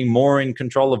start being more in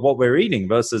control of what we're eating,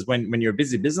 versus when you're a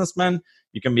busy businessman,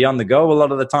 you can be on the go a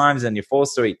lot of the times and you're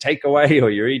forced to eat takeaway, or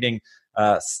you're eating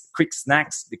quick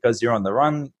snacks because you're on the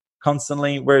run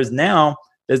constantly. Whereas now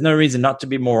there's no reason not to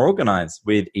be more organized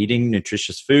with eating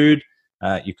nutritious food.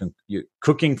 You're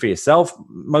cooking for yourself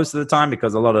most of the time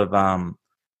because a lot of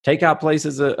takeout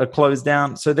places are closed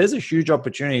down. So there's a huge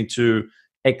opportunity to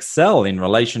excel in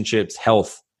relationships,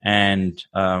 health, and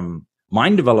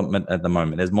mind development at the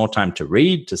moment. There's more time to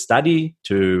read, to study,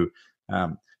 to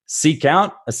seek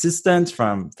out assistance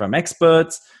from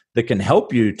experts that can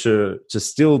help you to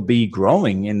still be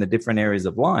growing in the different areas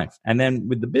of life. And then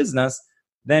with the business,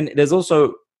 then there's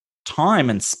also time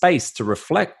and space to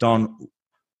reflect on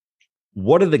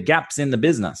what are the gaps in the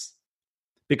business.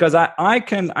 Because I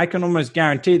can almost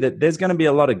guarantee that there's going to be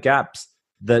a lot of gaps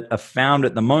that are found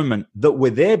at the moment that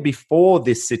were there before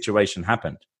this situation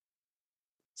happened.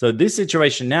 So this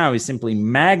situation now is simply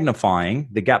magnifying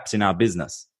the gaps in our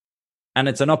business. And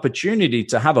it's an opportunity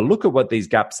to have a look at what these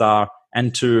gaps are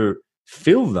and to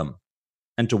fill them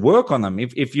and to work on them.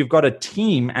 If you've got a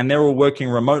team and they're all working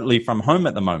remotely from home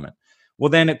at the moment,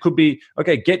 well, then it could be,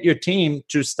 okay, get your team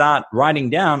to start writing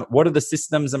down what are the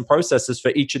systems and processes for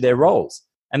each of their roles.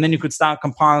 And then you could start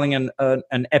compiling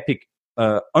an epic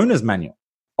owner's manual,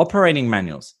 operating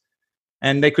manuals,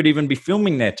 and they could even be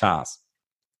filming their tasks.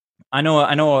 I know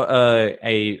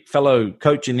a fellow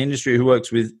coach in the industry who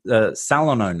works with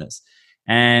salon owners,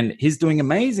 and he's doing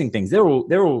amazing things. They're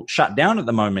all shut down at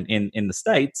the moment in the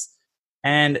States,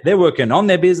 And they're working on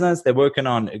their business. They're working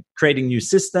on creating new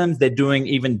systems. They're doing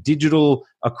even digital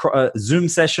Zoom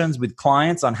sessions with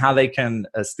clients on how they can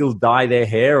still dye their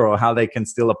hair or how they can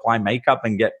still apply makeup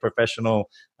and get professional.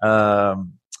 They're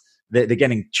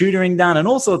getting tutoring done and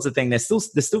all sorts of things.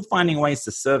 They're still finding ways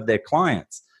to serve their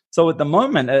clients. So at the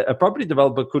moment, a property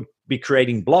developer could be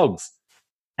creating blogs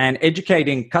and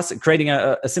educating, creating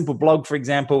a simple blog, for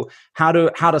example, how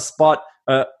to spot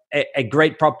a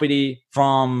great property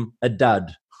from a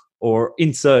dud, or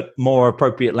insert more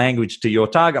appropriate language to your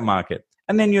target market.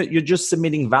 And then you're just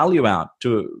submitting value out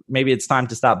to, maybe it's time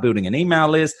to start building an email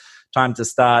list, time to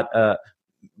start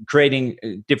creating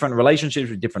different relationships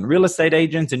with different real estate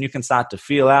agents, and you can start to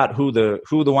feel out who the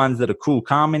ones that are cool,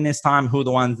 calm in this time, who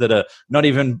the ones that are not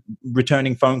even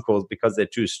returning phone calls because they're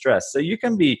too stressed. So you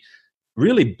can be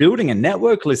really building a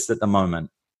network list at the moment,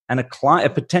 and a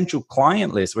potential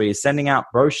client list where you're sending out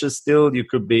brochures still. You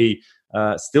could be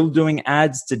still doing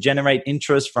ads to generate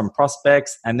interest from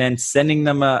prospects and then sending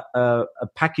them a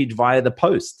package via the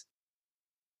post,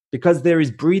 because there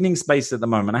is breathing space at the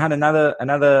moment. I had another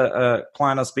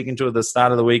client I was speaking to at the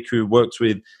start of the week who works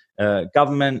with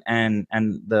government and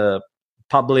the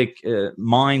public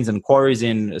mines and quarries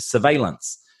in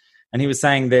surveillance. And he was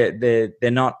saying that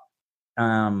they're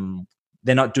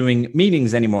not doing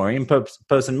meetings anymore,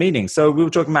 in-person meetings. So we were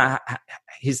talking about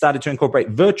he started to incorporate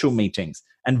virtual meetings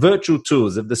and virtual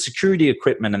tours of the security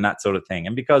equipment and that sort of thing.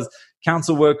 And because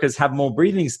council workers have more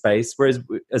breathing space, whereas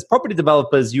as property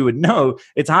developers, you would know,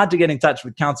 it's hard to get in touch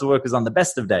with council workers on the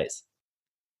best of days.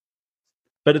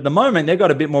 But at the moment, they've got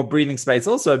a bit more breathing space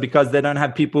also, because they don't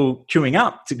have people queuing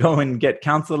up to go and get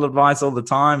council advice all the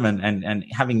time and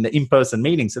having the in-person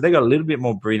meetings. So they've got a little bit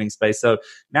more breathing space. So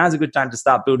now's a good time to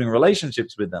start building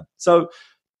relationships with them. So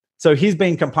he's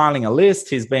been compiling a list.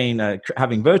 He's been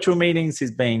having virtual meetings. He's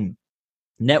been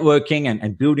networking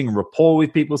and building rapport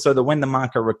with people, so that when the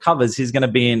market recovers, he's going to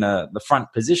be in the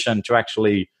front position to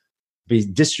actually be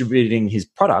distributing his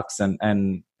products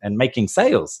and making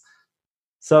sales.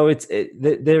 So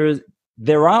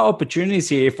there are opportunities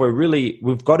here if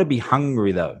we've got to be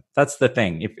hungry though. That's the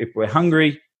thing. If we're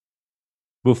hungry,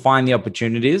 we'll find the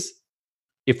opportunities.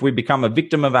 If we become a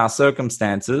victim of our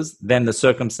circumstances, then the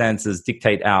circumstances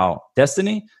dictate our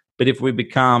destiny. But if we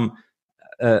become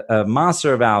a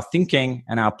master of our thinking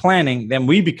and our planning, then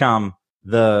we become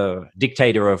the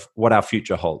dictator of what our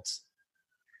future holds.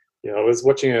 Yeah, I was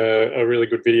watching a really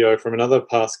good video from another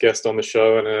past guest on the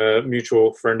show and a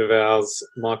mutual friend of ours,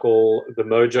 Michael, the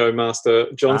Mojo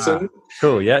Master Johnson.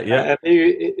 Cool, yeah. And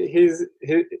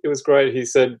it was great. He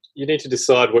said, you need to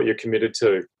decide what you're committed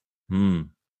to.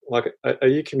 Like, are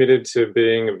you committed to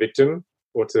being a victim,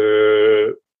 or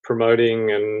to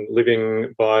promoting and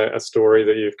living by a story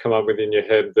that you've come up with in your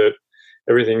head that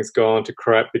everything's gone to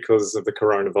crap because of the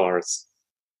coronavirus?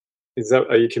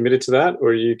 Are you committed to that, or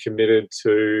are you committed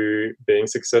to being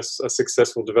a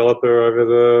successful developer over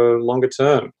the longer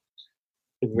term?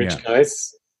 In which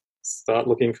case, start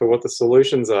looking for what the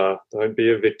solutions are. Don't be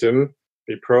a victim,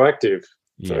 be proactive.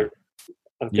 Yeah. So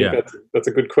I think that's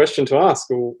a good question to ask.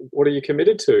 Well, what are you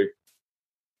committed to?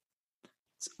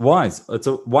 It's wise. It's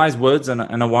a wise words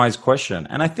and a wise question.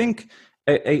 And I think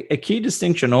a key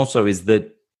distinction also is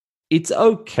that it's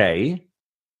okay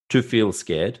to feel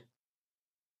scared.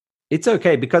 It's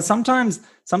okay, because sometimes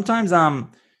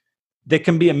there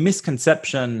can be a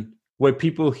misconception where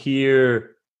people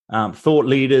hear thought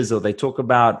leaders, or they talk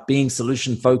about being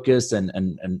solution focused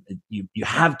and you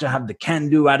have to have the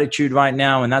can-do attitude right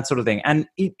now and that sort of thing. And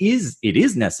it is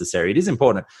necessary. It is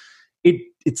important.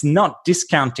 It's not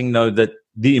discounting though that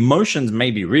the emotions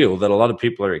may be real that a lot of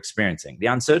people are experiencing. The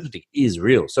uncertainty is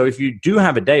real. So if you do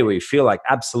have a day where you feel like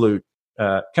absolute,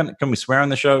 can we swear on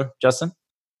the show, Justin?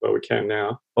 Well, we can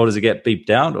now. Or does it get beeped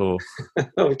out? Or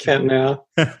we can now.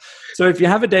 So if you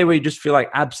have a day where you just feel like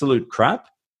absolute crap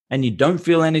and you don't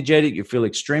feel energetic, you feel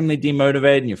extremely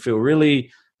demotivated, and you feel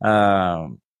really,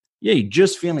 you're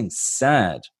just feeling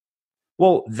sad.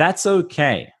 Well, that's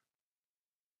okay.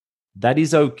 That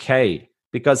is okay,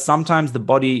 because sometimes the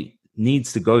body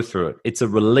needs to go through it. It's a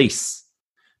release.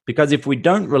 Because if we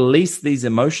don't release these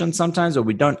emotions sometimes, or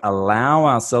we don't allow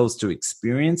ourselves to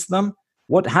experience them,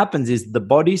 what happens is the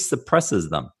body suppresses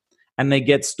them and they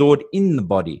get stored in the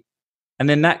body. And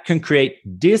then that can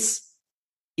create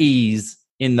dis-ease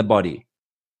in the body.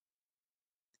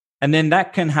 And then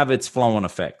that can have its flow-on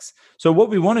effects. So what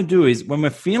we want to do is, when we're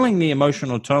feeling the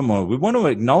emotional turmoil, we want to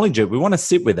acknowledge it. We want to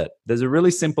sit with it. There's a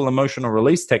really simple emotional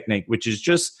release technique, which is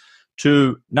just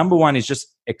number one is just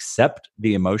accept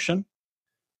the emotion.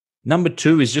 Number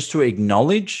two is just to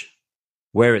acknowledge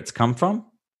where it's come from.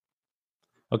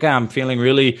 Okay, I'm feeling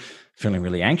really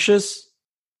anxious.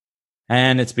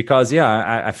 And it's because,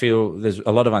 I feel there's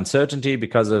a lot of uncertainty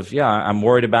because of, I'm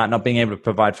worried about not being able to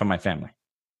provide for my family.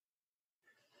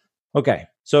 Okay,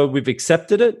 so we've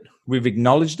accepted it. We've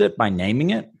acknowledged it by naming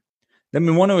it. Then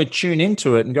we want to attune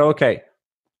into it and go, okay,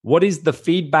 what is the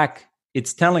feedback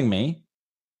it's telling me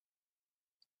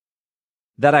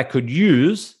that I could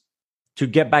use to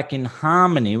get back in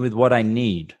harmony with what I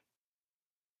need?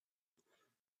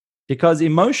 Because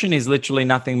emotion is literally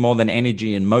nothing more than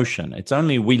energy in motion. It's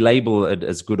only we label it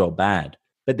as good or bad.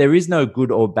 But there is no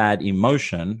good or bad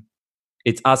emotion.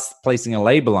 It's us placing a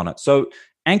label on it. So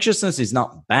anxiousness is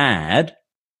not bad.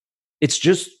 It's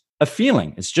just a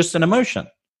feeling. It's just an emotion.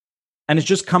 And it's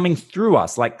just coming through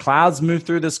us like clouds move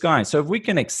through the sky. So if we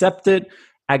can accept it,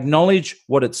 acknowledge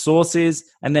what its source is,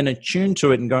 and then attune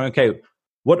to it and go, okay,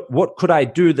 what could I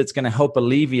do that's going to help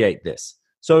alleviate this?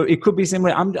 So it could be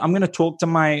simply, I'm going to talk to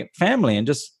my family and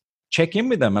just check in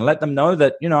with them and let them know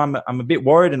that, I'm a bit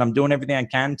worried and I'm doing everything I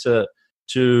can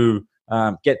to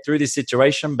get through this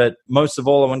situation. But most of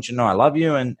all, I want you to know I love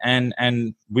you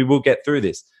and we will get through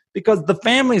this. Because the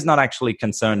family is not actually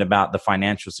concerned about the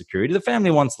financial security. The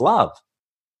family wants love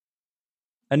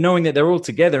and knowing that they're all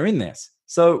together in this.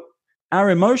 So our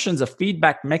emotions are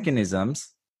feedback mechanisms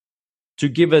to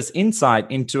give us insight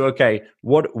into, okay,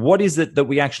 what is it that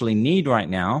we actually need right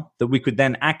now that we could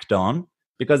then act on,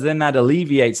 because then that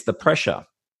alleviates the pressure.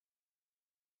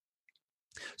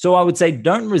 So I would say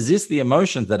don't resist the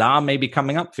emotions that are maybe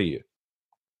coming up for you.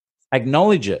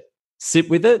 Acknowledge it, sit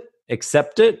with it,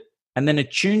 accept it, and then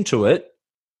attune to it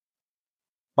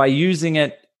by using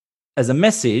it as a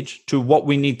message to what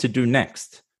we need to do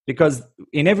next. Because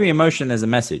in every emotion, there's a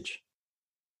message.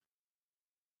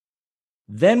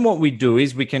 Then what we do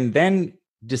is we can then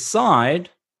decide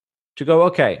to go,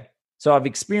 okay, so I've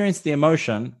experienced the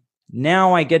emotion.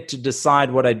 Now I get to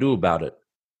decide what I do about it.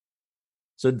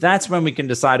 So that's when we can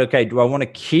decide, okay, do I want to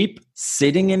keep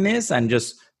sitting in this and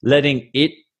just letting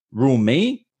it rule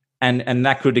me? And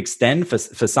that could extend for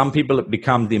some people. It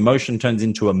becomes the emotion turns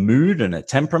into a mood and a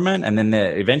temperament, and then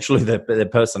eventually their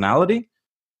personality.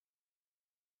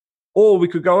 Or we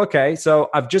could go, okay, so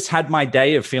I've just had my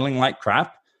day of feeling like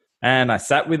crap, and I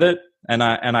sat with it, and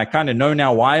I kind of know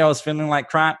now why I was feeling like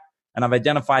crap, and I've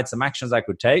identified some actions I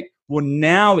could take. Well,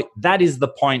 now that is the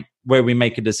point where we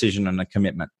make a decision and a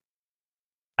commitment.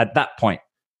 At that point,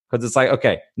 because it's like,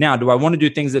 okay, now do I want to do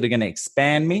things that are going to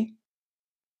expand me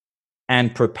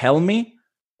and propel me?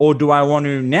 Or do I want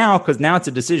to now, because now it's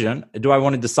a decision, do I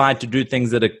want to decide to do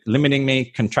things that are limiting me,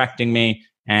 contracting me,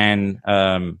 and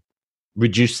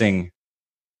reducing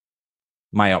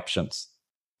my options?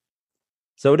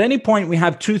 So at any point, we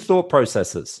have two thought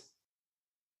processes.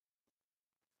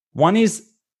 One is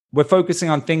we're focusing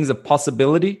on things of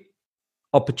possibility,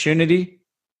 opportunity,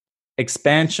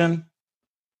 expansion,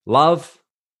 love,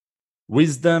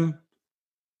 wisdom,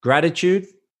 gratitude.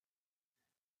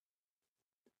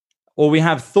 Or we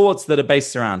have thoughts that are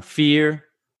based around fear,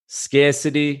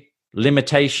 scarcity,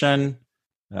 limitation,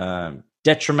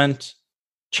 detriment,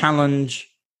 challenge,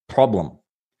 problem.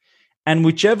 And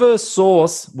whichever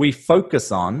source we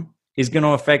focus on is going to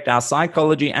affect our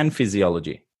psychology and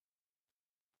physiology.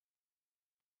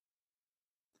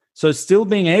 So still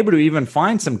being able to even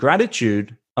find some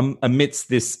gratitude amidst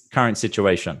this current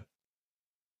situation,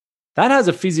 that has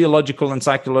a physiological and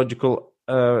psychological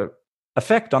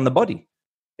effect on the body.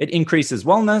 It increases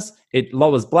wellness, it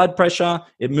lowers blood pressure,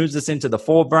 it moves us into the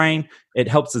forebrain, it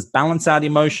helps us balance out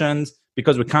emotions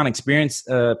because we can't experience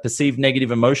perceived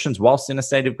negative emotions whilst in a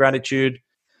state of gratitude.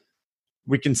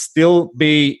 We can still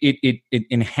be, it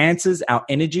enhances our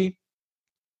energy.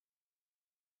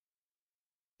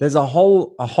 There's a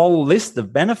whole list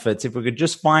of benefits if we could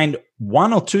just find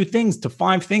 1 or 2 things to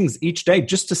 5 things each day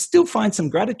just to still find some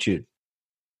gratitude.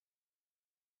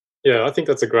 Yeah, I think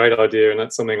that's a great idea, and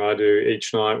that's something I do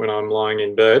each night when I'm lying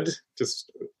in bed.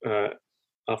 Just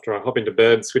after I hop into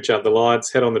bed, switch out the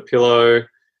lights, head on the pillow,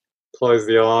 close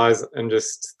the eyes, and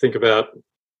just think about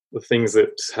the things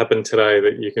that happened today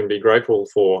that you can be grateful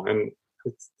for. And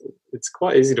it's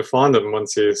quite easy to find them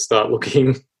once you start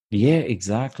looking. Yeah,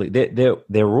 exactly.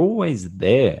 They're always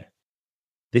there.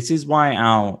 This is why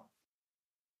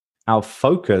our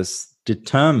focus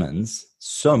determines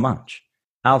so much.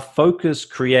 Our focus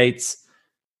creates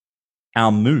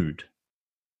our mood.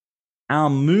 Our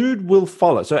mood will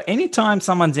follow. So anytime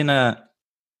someone's in an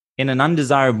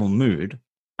undesirable mood,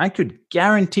 I could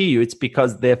guarantee you it's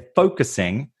because they're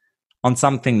focusing on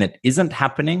something that isn't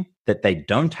happening, that they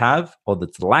don't have, or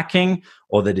that's lacking,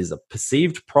 or that is a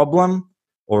perceived problem,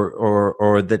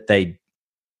 or that they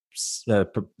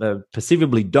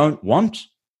perceivably don't want.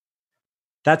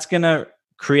 That's going to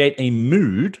create a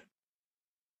mood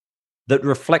that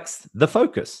reflects the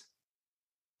focus.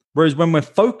 Whereas when we're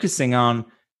focusing on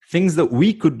things that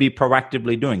we could be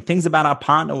proactively doing, things about our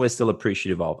partner we're still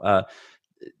appreciative of,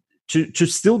 to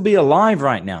still be alive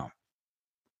right now,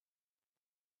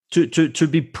 to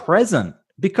be present,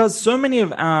 because so many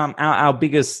of our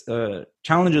biggest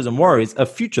challenges and worries are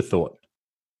future thought.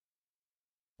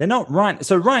 They're not right.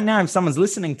 So right now, if someone's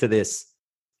listening to this,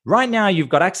 right now you've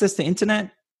got access to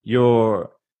internet, you've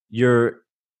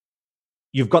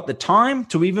got the time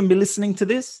to even be listening to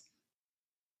this.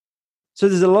 So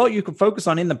there's a lot you can focus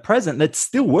on in the present that's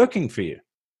still working for you.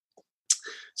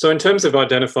 So in terms of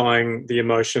identifying the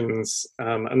emotions,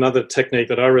 another technique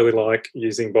that I really like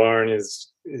using, Byron,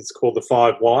 is called the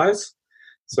 5 whys.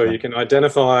 So you can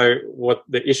identify what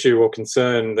the issue or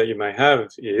concern that you may have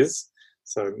is.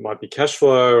 So it might be cash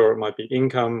flow or it might be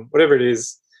income, whatever it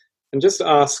is, and just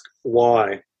ask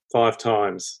why 5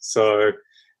 times. So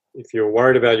if you're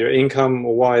worried about your income,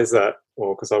 well, why is that?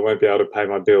 Well, because I won't be able to pay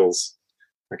my bills.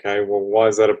 Okay, well, why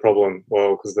is that a problem?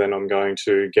 Well, because then I'm going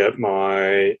to get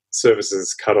my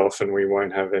services cut off and we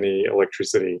won't have any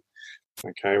electricity.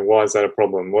 Okay, why is that a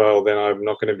problem? Well, then I'm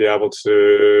not going to be able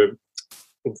to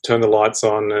turn the lights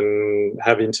on and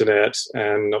have internet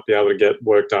and not be able to get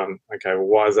work done. Okay, well,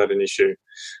 why is that an issue?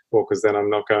 Well, because then I'm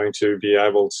not going to be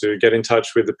able to get in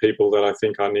touch with the people that I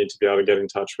think I need to be able to get in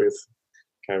touch with.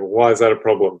 Okay, well, why is that a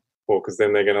problem? Well, because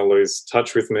then they're going to lose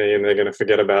touch with me and they're going to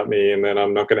forget about me, and then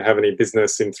I'm not going to have any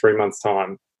business in 3 months'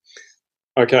 time.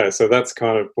 Okay, so that's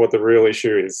kind of what the real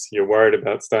issue is. You're worried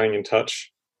about staying in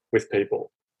touch with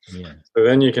people. Yeah. So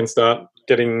then you can start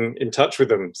getting in touch with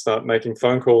them, start making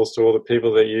phone calls to all the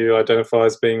people that you identify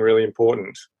as being really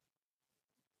important.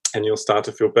 And you'll start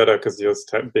to feel better because you're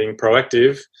being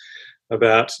proactive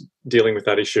about dealing with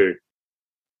that issue.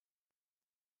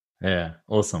 Yeah,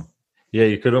 awesome. Yeah,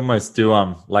 you could almost do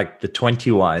like the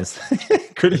 20 whys,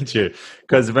 couldn't you?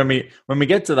 Because when we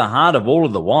get to the heart of all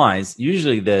of the whys,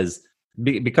 usually there's,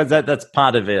 because that's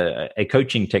part of a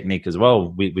coaching technique as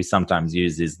well. We sometimes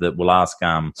use is that we'll ask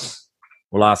a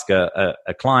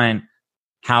client,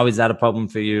 how is that a problem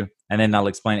for you? And then they'll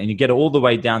explain it, and you get all the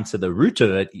way down to the root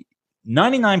of it.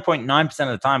 99.9% of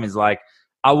the time is like,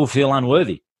 I will feel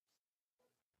unworthy.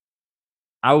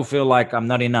 I will feel like I'm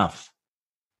not enough.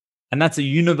 And that's a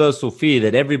universal fear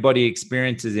that everybody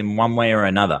experiences in one way or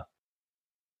another.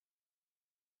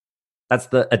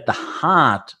 That's at the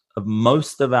heart of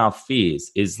most of our fears,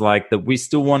 is like that we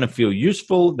still want to feel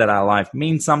useful, that our life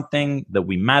means something, that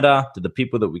we matter to the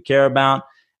people that we care about,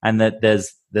 and that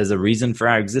there's a reason for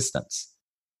our existence.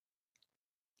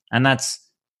 And that's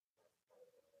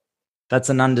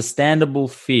an understandable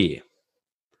fear.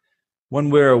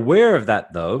 When we're aware of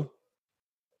that, though,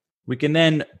 we can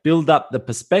then build up the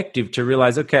perspective to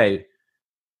realize, okay,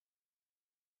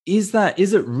 is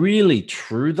it really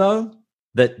true, though,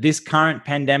 that this current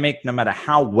pandemic, no matter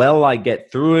how well I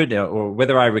get through it, or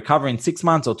whether I recover in 6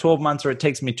 months or 12 months, or it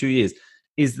takes me 2 years,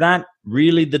 is that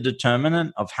really the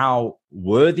determinant of how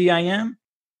worthy I am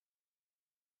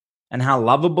and how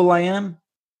lovable I am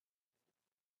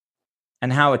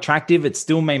and how attractive it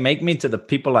still may make me to the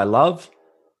people I love,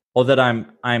 or that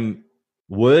I'm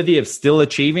worthy of still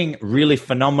achieving really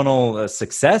phenomenal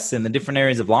success in the different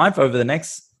areas of life over the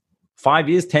next 5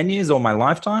 years, 10 years, or my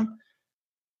lifetime?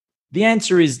 The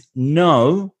answer is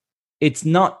no, it's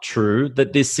not true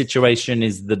that this situation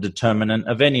is the determinant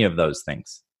of any of those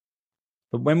things.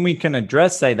 But when we can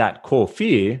address, say, that core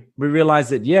fear, we realize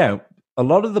that, yeah, a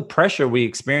lot of the pressure we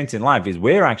experience in life is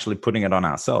we're actually putting it on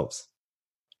ourselves.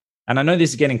 And I know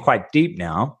this is getting quite deep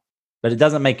now, but it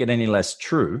doesn't make it any less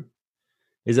true.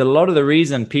 Is a lot of the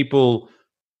reason people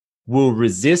will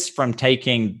resist from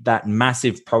taking that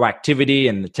massive proactivity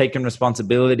and taking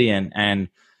responsibility and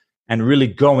really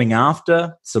going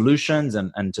after solutions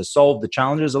and to solve the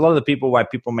challenges. A lot of the people, why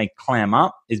people may clam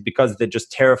up, is because they're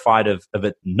just terrified of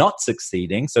it not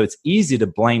succeeding. So it's easy to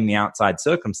blame the outside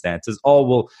circumstances. Oh,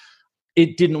 well,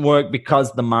 it didn't work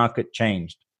because the market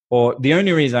changed. Or the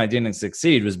only reason I didn't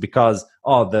succeed was because,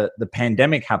 the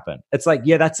pandemic happened. It's like,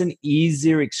 yeah, that's an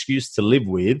easier excuse to live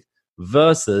with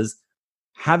versus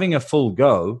having a full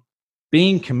go,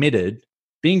 being committed,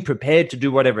 being prepared to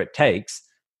do whatever it takes,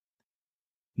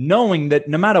 knowing that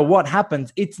no matter what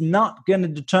happens, it's not going to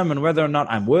determine whether or not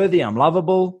I'm worthy, I'm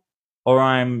lovable, or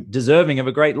I'm deserving of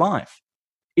a great life.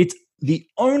 It's the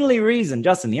only reason,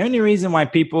 Justin, the only reason why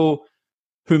people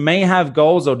who may have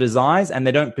goals or desires and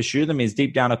they don't pursue them is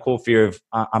deep down a core fear of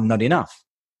I'm not enough.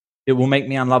 It will make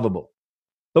me unlovable.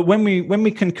 But when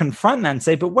we can confront that and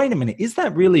say, but wait a minute, is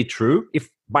that really true? If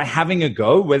by having a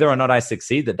go, whether or not I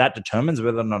succeed, that determines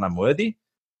whether or not I'm worthy?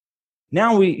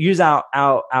 Now we use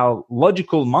our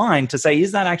logical mind to say,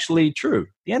 is that actually true?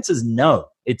 The answer is no,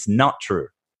 it's not true.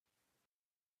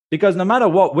 Because no matter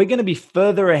what, we're going to be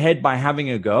further ahead by having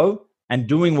a go and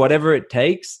doing whatever it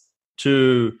takes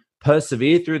to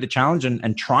persevere through the challenge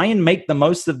and try and make the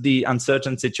most of the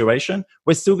uncertain situation.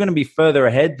 We're still going to be further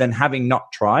ahead than having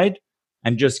not tried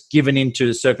and just given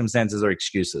into circumstances or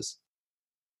excuses.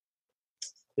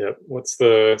 Yep. What's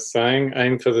the saying?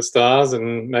 Aim for the stars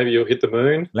and maybe you'll hit the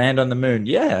moon. Land on the moon.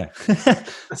 Yeah.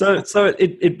 So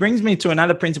it brings me to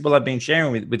another principle I've been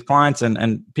sharing with clients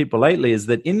and people lately, is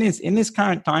that in this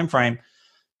current time frame,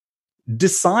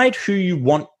 decide who you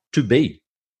want to be.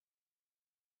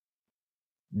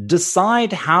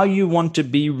 Decide how you want to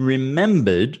be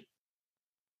remembered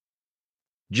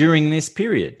during this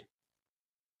period.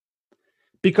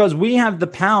 Because we have the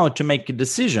power to make a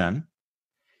decision.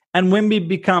 And when we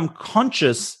become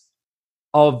conscious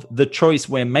of the choice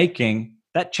we're making,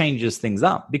 that changes things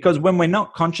up. Because when we're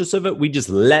not conscious of it, we just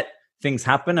let things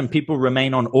happen and people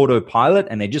remain on autopilot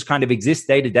and they just kind of exist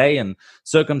day to day and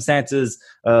circumstances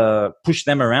push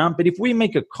them around. But if we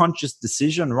make a conscious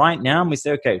decision right now and we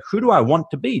say, okay, who do I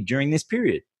want to be during this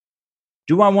period?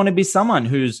 Do I want to be someone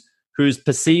who's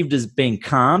perceived as being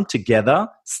calm, together,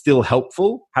 still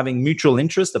helpful, having mutual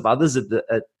interest of others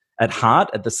at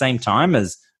heart at the same time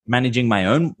as managing my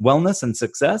own wellness and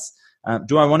success?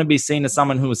 Do I want to be seen as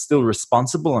someone who is still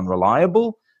responsible and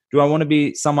reliable? Do I want to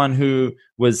be someone who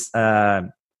was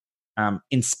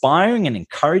inspiring and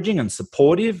encouraging and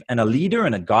supportive and a leader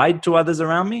and a guide to others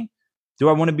around me? Do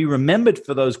I want to be remembered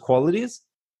for those qualities?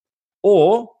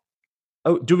 Or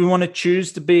do we want to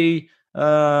choose to be,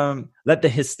 let the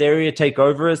hysteria take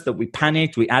over us, that we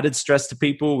panicked, we added stress to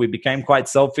people, we became quite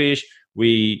selfish,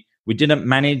 we didn't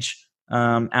manage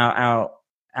our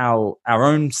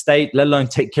own state, let alone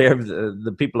take care of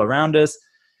the people around us?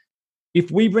 If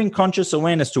we bring conscious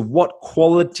awareness to what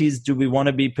qualities do we want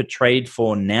to be portrayed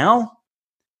for now,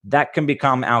 that can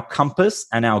become our compass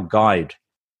and our guide.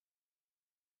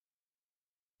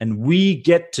 And we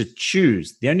get to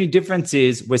choose. The only difference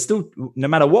is we're still, no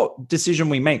matter what decision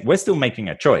we make, we're still making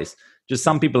a choice. Just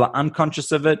some people are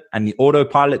unconscious of it and the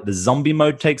autopilot, the zombie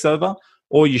mode takes over,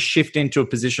 or you shift into a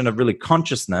position of really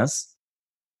consciousness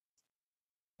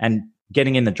and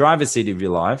getting in the driver's seat of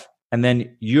your life. And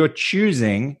then you're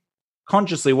choosing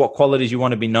consciously what qualities you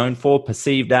want to be known for,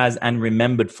 perceived as, and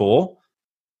remembered for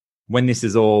when this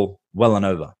is all well and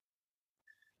over.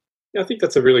 Yeah, I think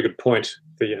that's a really good point,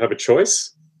 that you have a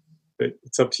choice.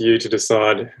 It's up to you to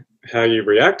decide how you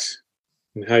react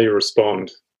and how you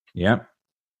respond. Yeah.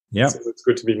 So it's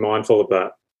good to be mindful of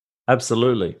that.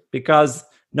 Absolutely. Because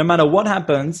no matter what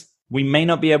happens, we may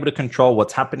not be able to control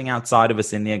what's happening outside of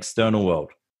us in the external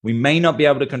world. We may not be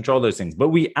able to control those things, but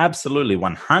we absolutely,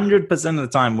 100% of the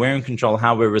time, we're in control of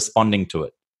how we're responding to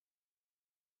it.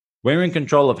 We're in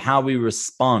control of how we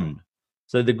respond.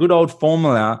 So the good old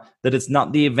formula that it's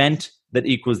not the event that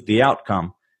equals the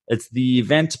outcome. It's the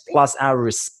event plus our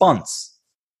response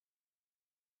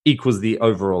equals the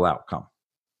overall outcome.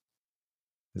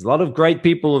 There's a lot of great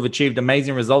people who've achieved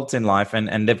amazing results in life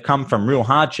and they've come from real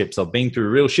hardships or been through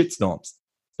real shitstorms,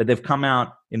 but they've come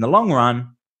out in the long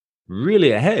run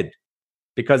really ahead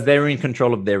because they're in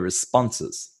control of their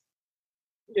responses.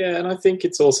 Yeah, and I think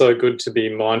it's also good to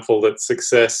be mindful that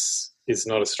success is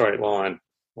not a straight line.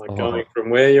 Like going from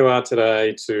where you are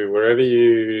today to wherever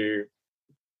you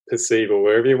perceive or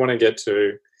wherever you want to get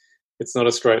to, it's not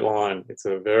a straight line. It's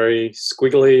a very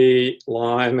squiggly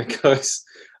line that goes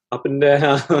up and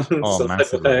down,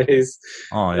 sideways.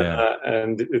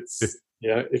 And it's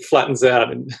it flattens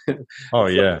out and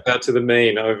out to the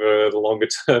mean over the longer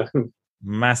term.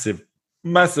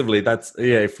 Massively. That's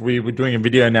if we were doing a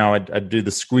video now, I'd do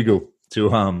the squiggle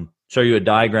to show you a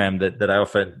diagram that I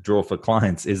often draw for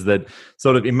clients. Is that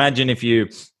sort of, imagine if you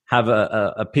have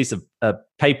a piece of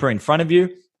paper in front of you,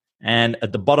 and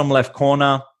at the bottom left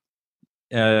corner,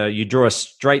 you draw a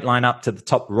straight line up to the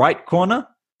top right corner.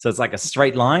 So it's like a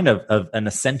straight line of an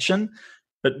ascension.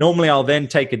 But normally I'll then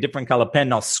take a different color pen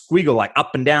and I'll squiggle like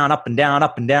up and down, up and down,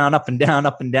 up and down, up and down,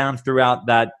 up and down throughout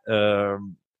that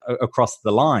across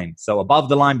the line. So above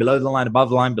the line, below the line, above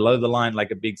the line, below the line, like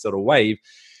a big sort of wave.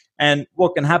 And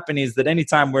what can happen is that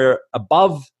anytime we're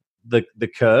above the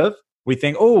curve, we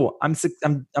think, oh, I'm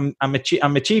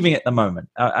achieving at the moment.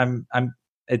 I'm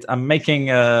making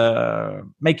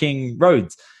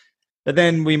roads. But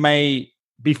then we may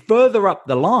be further up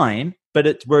the line,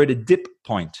 but we're at a dip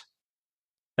point.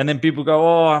 And then people go,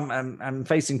 oh, I'm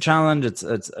facing challenge. It's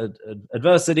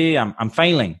adversity. I'm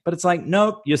failing. But it's like,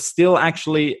 nope, you're still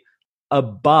actually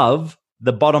above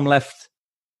the bottom left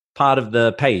part of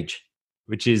the page,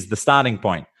 which is the starting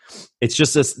point. it's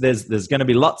just this, there's going to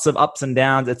be lots of ups and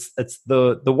downs. It's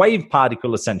the wave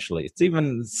particle essentially. It's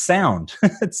even sound.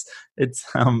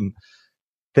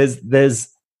 There's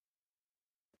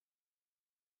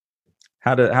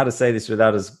how to say this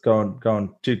without us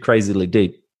going too crazily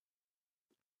deep.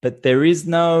 But there is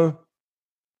no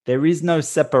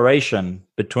separation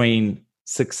between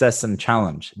success and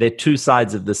challenge. They're two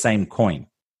sides of the same coin.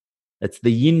 It's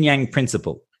the yin-yang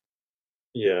principle.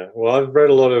 Yeah. Well, I've read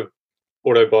a lot of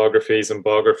autobiographies and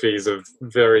biographies of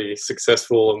very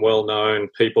successful and well-known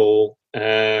people,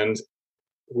 and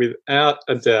without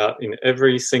a doubt, in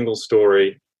every single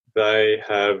story, they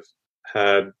have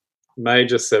had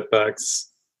major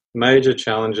setbacks, major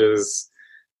challenges,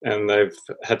 and they've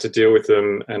had to deal with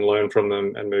them and learn from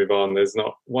them and move on. There's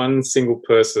not one single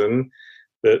person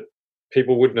that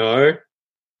people would know,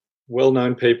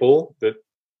 well-known people, that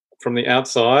from the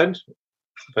outside,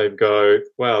 they'd go,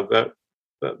 wow,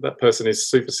 that person is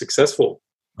super successful.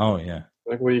 Oh, yeah.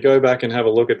 Like, well, you go back and have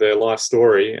a look at their life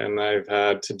story and they've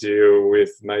had to deal with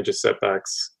major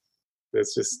setbacks.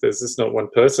 There's just not one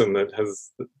person that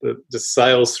just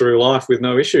sails through life with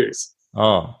no issues.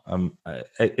 Oh,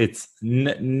 it's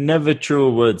never truer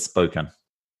words spoken.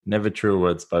 Never truer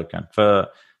words spoken. For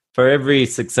every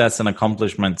success and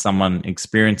accomplishment someone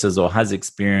experiences or has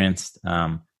experienced,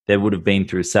 there would have been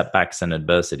through setbacks and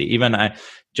adversity. Even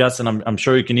Justin, I'm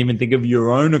sure you can even think of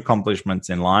your own accomplishments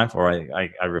in life, or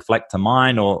I reflect to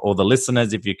mine, or the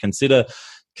listeners. If you consider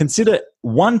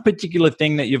one particular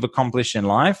thing that you've accomplished in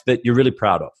life that you're really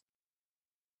proud of,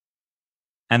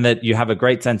 and that you have a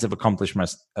great sense of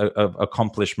accomplishment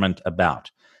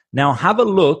about. Now, have a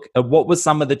look at what were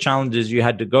some of the challenges you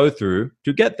had to go through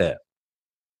to get there.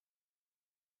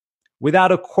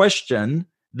 Without a question,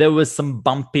 there was some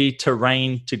bumpy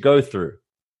terrain to go through.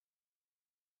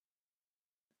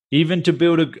 Even to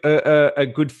build a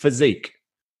good physique,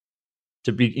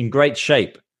 to be in great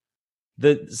shape.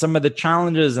 Some of the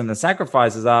challenges and the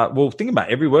sacrifices are, well, think about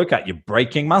every workout, you're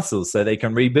breaking muscles so they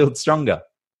can rebuild stronger.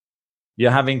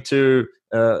 You're having to,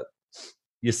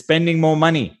 you're spending more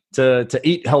money to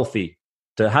eat healthy,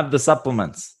 to have the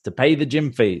supplements, to pay the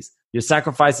gym fees. You're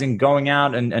sacrificing going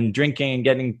out and drinking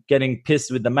and getting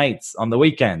pissed with the mates on the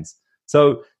weekends.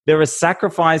 So there are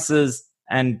sacrifices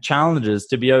and challenges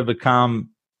to be overcome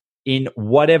in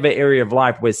whatever area of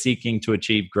life we're seeking to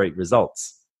achieve great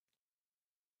results.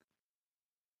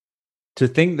 To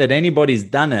think that anybody's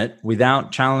done it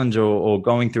without challenge or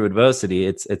going through adversity,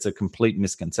 it's a complete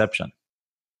misconception.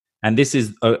 And this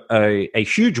is a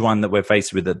huge one that we're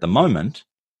faced with at the moment.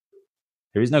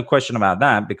 There is no question about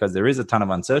that, because there is a ton of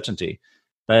uncertainty.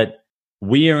 But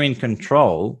we are in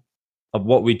control of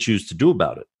what we choose to do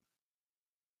about it.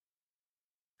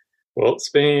 Well,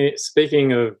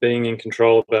 speaking of being in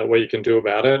control about what you can do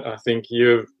about it, I think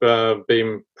you've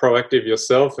been proactive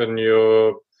yourself, and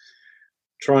you're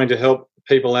trying to help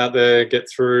people out there get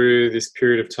through this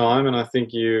period of time. And I think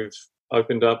you've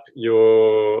opened up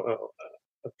your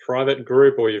a private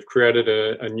group, or you've created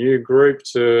a new group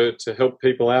to help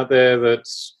people out there that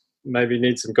maybe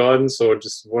need some guidance or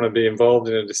just want to be involved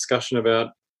in a discussion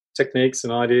about techniques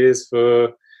and ideas for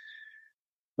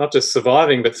not just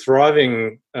surviving but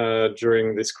thriving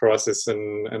during this crisis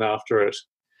and after it.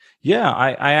 Yeah,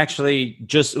 I actually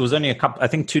it was only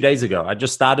 2 days ago, I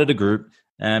just started a group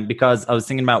because I was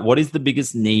thinking about what is the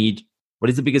biggest need, what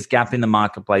is the biggest gap in the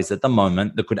marketplace at the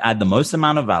moment that could add the most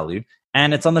amount of value.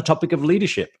 And it's on the topic of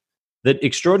leadership, that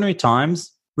extraordinary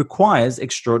times requires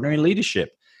extraordinary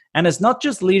leadership. And it's not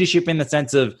just leadership in the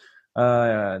sense of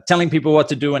telling people what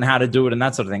to do and how to do it and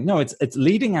that sort of thing. No, it's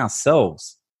leading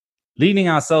ourselves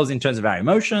in terms of our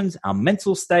emotions, our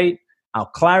mental state, our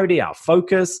clarity, our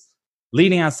focus,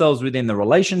 leading ourselves within the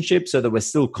relationship so that we're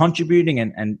still contributing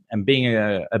and being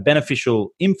a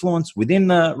beneficial influence within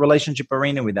the relationship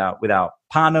arena with our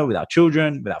partner, with our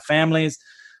children, with our families,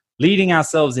 leading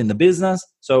ourselves in the business.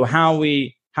 So how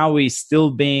we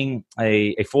still being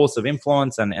a force of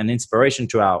influence and inspiration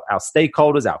to our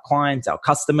stakeholders, our clients, our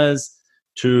customers,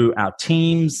 to our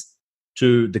teams,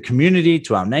 to the community,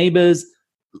 to our neighbors.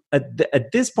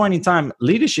 At this point in time,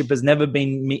 leadership has never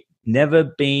been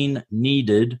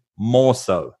needed more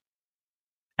so.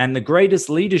 And the greatest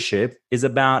leadership is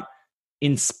about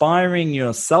inspiring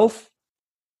yourself,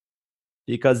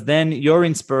 because then your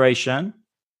inspiration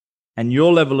and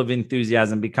your level of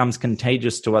enthusiasm becomes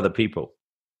contagious to other people.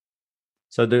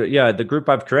 So the group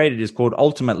I've created is called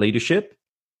Ultimate Leadership,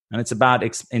 and it's about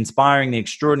inspiring the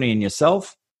extraordinary in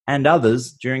yourself and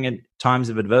others during times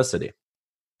of adversity.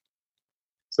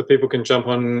 So people can jump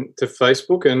on to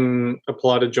Facebook and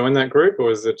apply to join that group,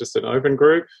 or is it just an open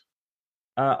group?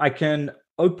 I can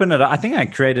open it. I think I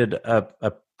created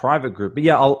a private group. But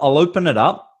yeah, I'll open it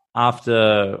up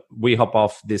after we hop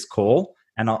off this call,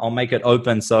 and I'll make it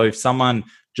open. So if someone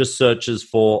just searches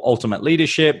for Ultimate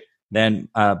Leadership, then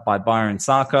by Byron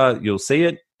Saka, you'll see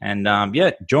it. And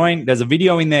join. There's a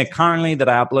video in there currently that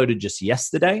I uploaded just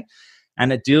yesterday,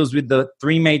 and it deals with the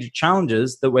 3 major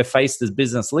challenges that we're faced as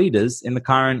business leaders in the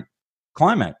current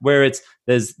climate, where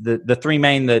there's the 3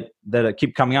 main that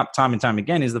keep coming up time and time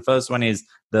again. Is the first one is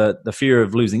the fear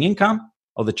of losing income,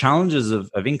 or the challenges of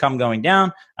income going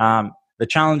down, the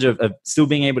challenge of still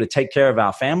being able to take care of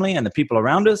our family and the people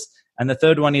around us. And the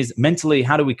third one is mentally,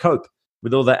 how do we cope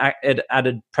with all the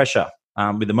added pressure,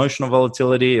 with emotional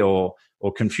volatility or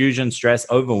confusion, stress,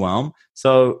 overwhelm.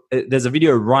 So there's a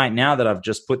video right now that I've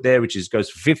just put there, which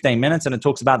goes for 15 minutes, and it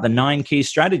talks about the 9 key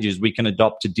strategies we can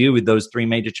adopt to deal with those 3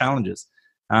 major challenges.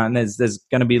 And there's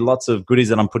going to be lots of goodies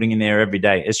that I'm putting in there every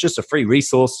day. It's just a free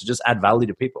resource to just add value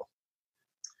to people.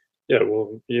 Yeah,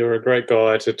 well, you're a great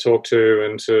guy to talk to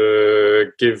and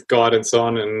to give guidance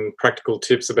on and practical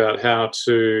tips about how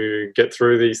to get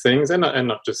through these things, and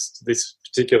not just this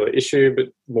particular issue, but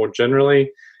more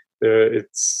generally.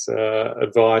 It's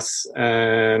advice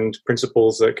and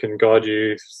principles that can guide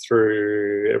you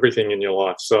through everything in your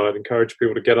life. So I'd encourage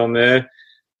people to get on there,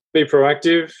 be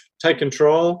proactive, take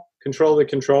control the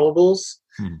controllables,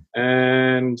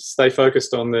 and stay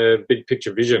focused on the big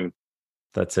picture vision.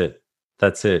 That's it.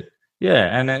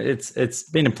 Yeah, and it's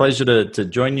been a pleasure to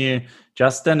join you,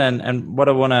 Justin. And what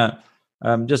I want to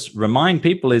just remind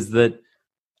people is that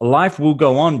life will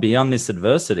go on beyond this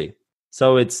adversity.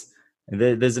 So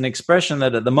there's an expression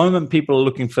that at the moment people are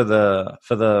looking for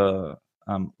the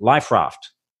life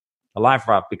raft,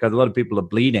 because a lot of people are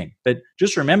bleeding. But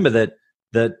just remember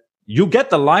that you'll get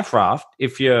the life raft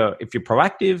if you're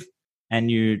proactive and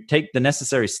you take the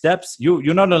necessary steps.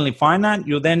 You'll not only find that,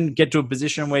 you'll then get to a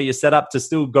position where you're set up to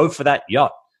still go for that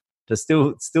yacht, to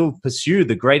still pursue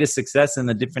the greatest success in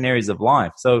the different areas of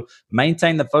life. So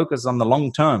maintain the focus on the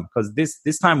long term, because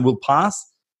this time will pass.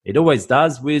 It always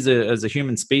does. We as a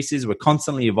human species, we're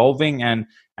constantly evolving, and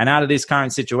out of this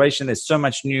current situation, there's so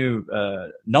much new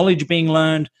knowledge being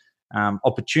learned,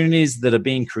 opportunities that are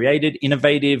being created,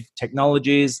 innovative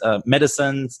technologies,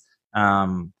 medicines,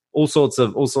 all sorts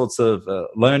of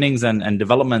learnings and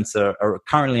developments are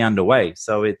currently underway.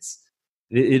 So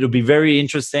it'll be very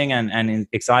interesting and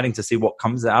exciting to see what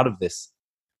comes out of this.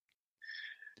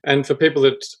 And for people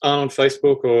that aren't on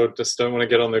Facebook or just don't want to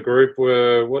get on the group,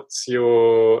 what's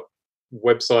your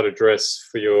website address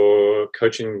for your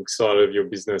coaching side of your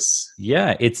business?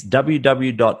 Yeah, it's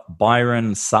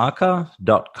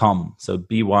www.byronsakha.com. So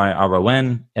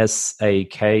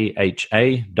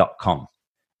BYRONSAKHA.com.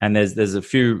 And there's a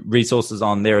few resources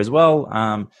on there as well.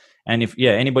 And if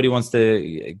anybody wants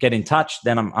to get in touch,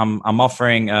 then I'm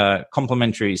offering a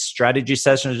complimentary strategy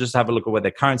session. Just have a look at where their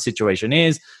current situation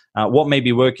is, what may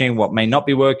be working, what may not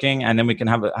be working, and then we can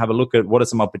have a look at what are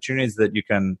some opportunities that you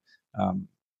can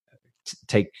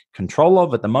take control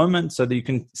of at the moment, so that you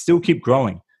can still keep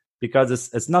growing. Because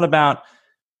it's not about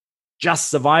just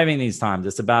surviving these times.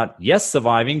 It's about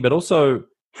surviving, but also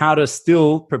how to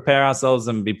still prepare ourselves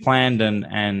and be planned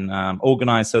and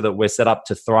organized so that we're set up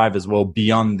to thrive as well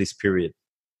beyond this period.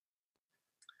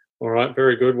 All right,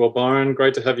 very good. Well, Byron,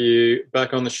 great to have you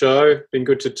back on the show. Been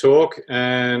good to talk,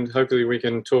 and hopefully we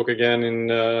can talk again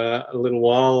in a little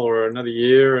while or another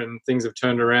year, and things have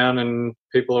turned around and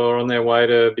people are on their way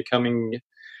to becoming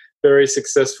very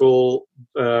successful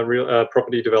real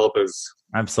property developers.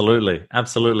 Absolutely.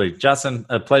 Justin,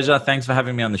 a pleasure. Thanks for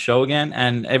having me on the show again.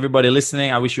 And everybody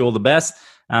listening, I wish you all the best.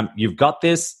 You've got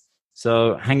this,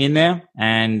 so hang in there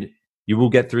and you will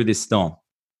get through this storm.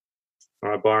 All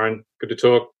right, Byron. Good to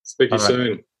talk. Speak to you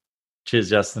soon. Cheers,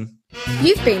 Justin.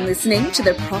 You've been listening to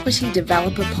the Property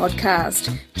Developer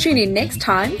Podcast. Tune in next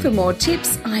time for more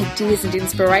tips, ideas and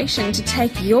inspiration to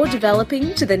take your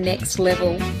developing to the next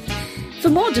level. For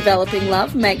more developing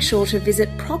love, make sure to visit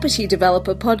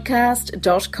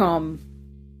propertydeveloperpodcast.com.